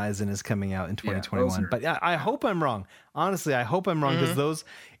that Horizon is coming out in 2021. But I hope I'm wrong. Honestly, I hope I'm wrong because those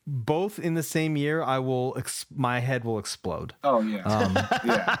both in the same year, my head will explode. Oh yeah.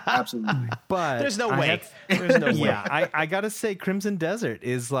 Yeah, absolutely. But There's no I way. have- There's no way. yeah, I gotta say, Crimson Desert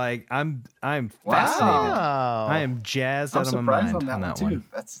is like I'm Wow. fascinated. Wow. I am jazzed I'm out of my surprised mind on that one too.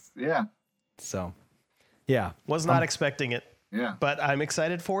 That's yeah. So, yeah, Was not expecting it, Yeah. but I'm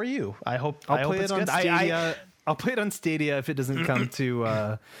excited for you. I hope I'll play it's it on good. Stadia. I'll play it on Stadia if it doesn't come to,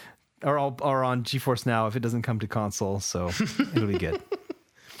 or on GeForce Now if it doesn't come to console. So it'll be good.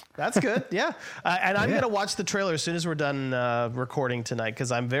 That's good. Yeah. And I'm Yeah. going to watch the trailer as soon as we're done recording tonight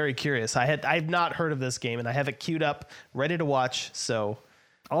because I'm very curious. I've not heard of this game and I have it queued up, ready to watch. So,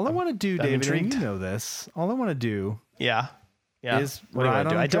 All I want to do, David, and intrigued. you know this. All I want to do yeah. Yeah. is What do you ride wanna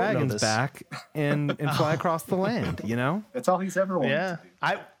on do? a I don't know dragon's this. back and fly across the land. You know, That's all he's ever wanted Yeah.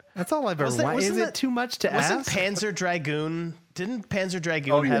 to do. that's all I've ever Wasn't it- wanted. Is wasn't it too much to Wasn't ask? Panzer Dragoon? Didn't Panzer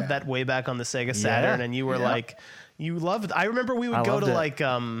Dragoon Oh, yeah. have that way back on the Sega Saturn? And you were Yeah. like, you loved. I remember we would I go loved to it. like,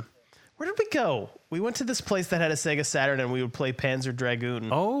 where did we go? We went to this place that had a Sega Saturn, and we would play Panzer Dragoon.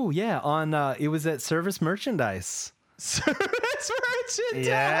 Oh yeah, on it was at Service Merchandise. Service merchandise.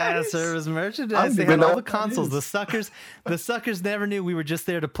 Yeah, Service I Merchandise. don't They even had know all the what that consoles. is. The suckers never knew we were just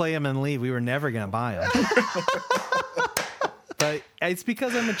there to play them and leave. We were never gonna buy them. But it's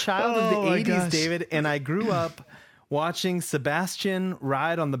because I'm a child of Oh, the my 80s, gosh. David, and I grew up watching Sebastian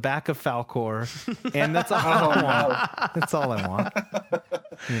ride on the back of Falcor, and that's all I want. That's all I want.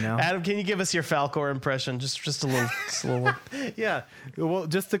 You know. Adam, can you give us your Falcor impression? Just a little, just a little. Yeah. Well,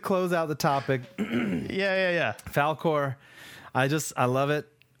 just to close out the topic, Yeah. Falcor, I love it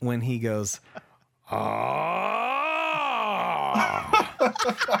when he goes,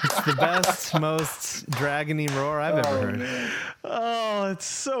 it's the best, most dragony roar I've ever heard. Man. Oh, it's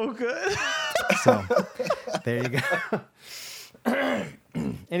so good. So there you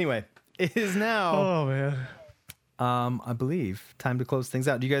go. Anyway, it is now. Oh man. I believe time to close things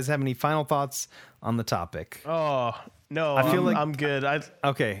out. Do you guys have any final thoughts on the topic? Oh no, I feel like I'm good.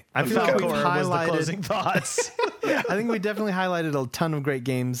 Okay, I feel like we've Falcor was the highlighted. closing thoughts. I think we definitely highlighted a ton of great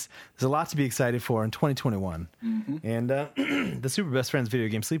games. There's a lot to be excited for in 2021, and the Super Best Friends Video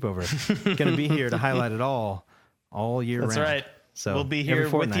Game Sleepover going to be here to highlight it all year That's round. right. So we'll be every here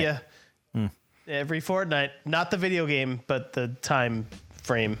with fortnight. you every fortnight. Not the video game, but the time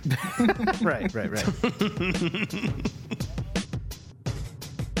frame. Right.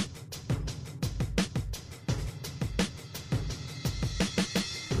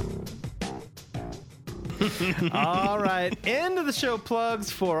 All right, end of the show plugs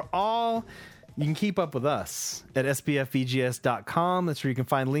for all. You can keep up with us at sbfvgs.com. That's where you can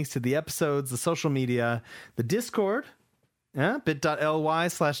find links to the episodes, the social media, the Discord,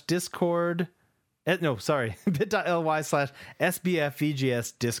 bit.ly/Discord.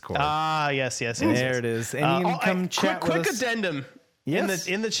 bit.ly/SBFVGS Discord. Ah, yes. There it is. And you can come chat with quick us. addendum. Yes.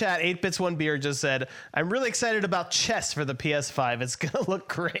 In the chat, 8bits1 beer just said, "I'm really excited about chess for the PS5. It's gonna look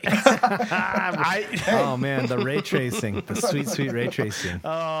great." Oh man, the ray tracing, the sweet ray tracing.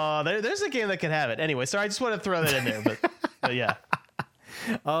 There's a game that can have it. Anyway, sorry, I just want to throw that in there. But yeah.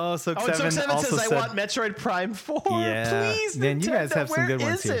 Oh, so Oh, and Seven Seven also says, said, "I want Metroid Prime 4. Yeah. Please, Man, you guys Nintendo, have some where good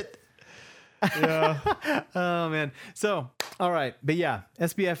ones is here. it?" Yeah. Oh man. So, all right. But yeah,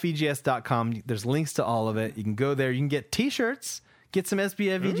 sbfvgs.com. There's links to all of it. You can go there. You can get t-shirts. Get some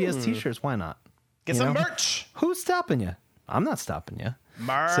SBFVGS t-shirts. Why not? Get You some know? merch. Who's stopping you? I'm not stopping you.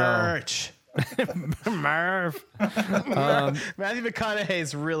 Merch. Marv. Matthew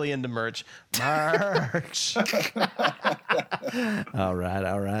McConaughey's really into merch. Merch. All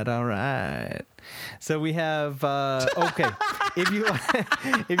right. So we have okay. If you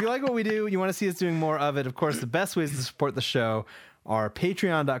like what we do, you want to see us doing more of it. Of course, the best ways to support the show are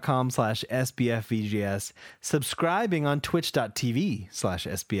patreon.com/SBFVGS, subscribing on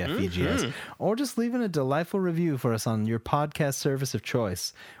twitch.tv/SBFVGS, or just leaving a delightful review for us on your podcast service of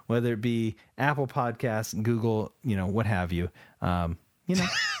choice, whether it be Apple Podcasts, Google, what have you. Oh,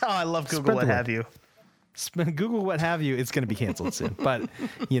 I love Google. Spread What the have word. you? Google what have you. It's going to be canceled soon, but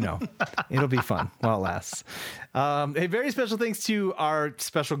it'll be fun while it lasts. A very special thanks to our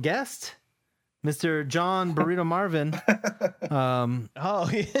special guest, Mr. John Burrito Marvin. Oh,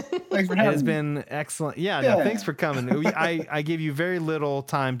 yeah. Thanks for It having has me. been excellent. Yeah. Thanks for coming. I gave you very little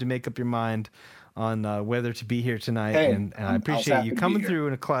time to make up your mind on whether to be here tonight, Hey, and I I was appreciate happy you to be coming here. through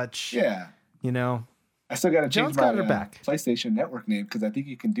in a clutch. Yeah. I still got to John's change got my her back. PlayStation Network name because I think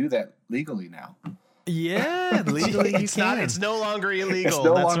you can do that legally now. Yeah, legally you It's not. can. It's no longer illegal. It's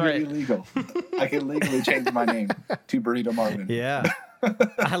no That's longer right. illegal. I can legally change my name to Burrito Marvin. Yeah.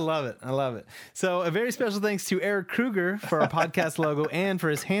 I love it. So a very special thanks to Eric Kruger for our podcast logo and for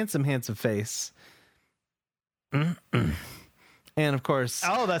his handsome face. And of course,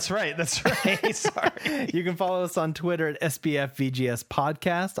 Oh, that's right. Sorry. you can follow us on Twitter at SBFVGS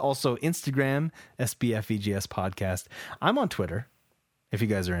Podcast, also Instagram, SBFVGS Podcast. I'm on Twitter, if you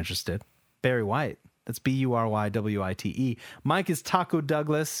guys are interested. Barry White. That's BURYWITE. Mike is Taco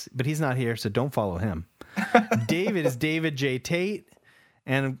Douglas, but he's not here, so don't follow him. David is David J. Tate.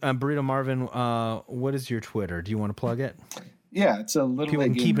 And Burrito Marvin, what is your Twitter? Do you want to plug it? Yeah, it's a little People late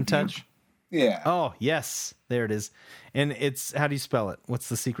can game keep in review. touch. Yeah. Oh, yes. There it is. And it's, how do you spell it? What's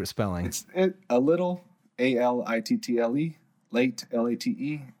the secret spelling? It's a little ALITTLE, late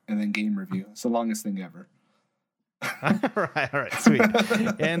LATE, and then game review. It's the longest thing ever. All right, sweet.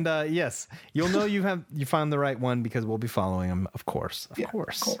 And yes, you'll know you found the right one because we'll be following them, of course. Of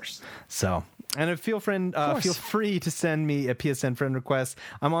course. So, and feel free to send me a PSN friend request.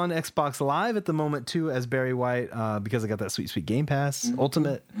 I'm on Xbox Live at the moment too as Barry White because I got that sweet Game Pass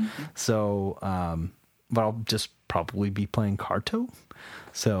Ultimate. So, but I'll just probably be playing Carto.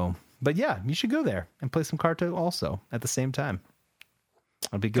 So, but yeah, you should go there and play some Carto also at the same time.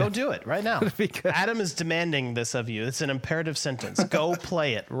 It'll be good. Go do it right now. be good. Adam is demanding this of you. It's an imperative sentence. Go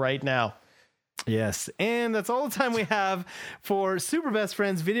play it right now. Yes, and that's all the time we have for Super Best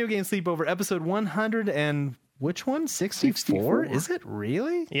Friends Video Game Sleepover, episode 100 and which one? 64? Is it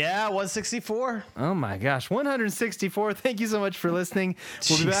really? Yeah, 164. Oh my gosh, 164. Thank you so much for listening.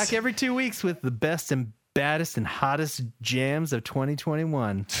 We'll be Jeez. back every 2 weeks with the best and baddest and hottest jams of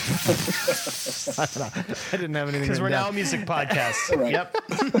 2021. I didn't have anything Because we're written now down. a music podcast. Right. Yep.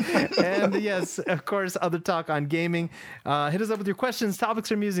 And yes, of course, other talk on gaming. Hit us up with your questions,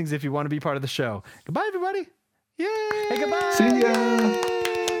 topics, or musings if you want to be part of the show. Goodbye, everybody. Yay! Hey, goodbye. See ya.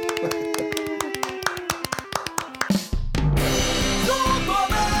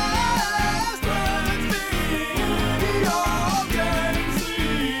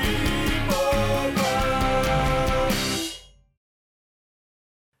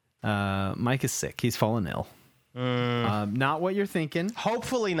 Mike is sick. He's fallen ill. Not what you're thinking.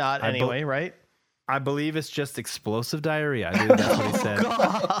 Hopefully not. Anyway, right? I believe it's just explosive diarrhea. I believe that's what he said.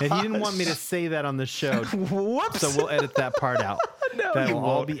 And he didn't want me to say that on the show. Whoops. So we'll edit that part out. No, That'll you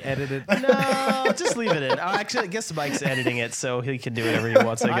all won't. be edited. No, just leave it in. Actually, I guess Mike's editing it, so he can do whatever he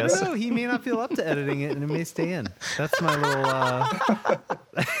wants, I I guess. don't know. He may not feel up to editing it, and it may stay in. That's my little. I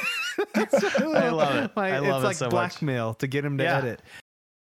love it. I love it's it like so much. blackmail to get him to Yeah. edit.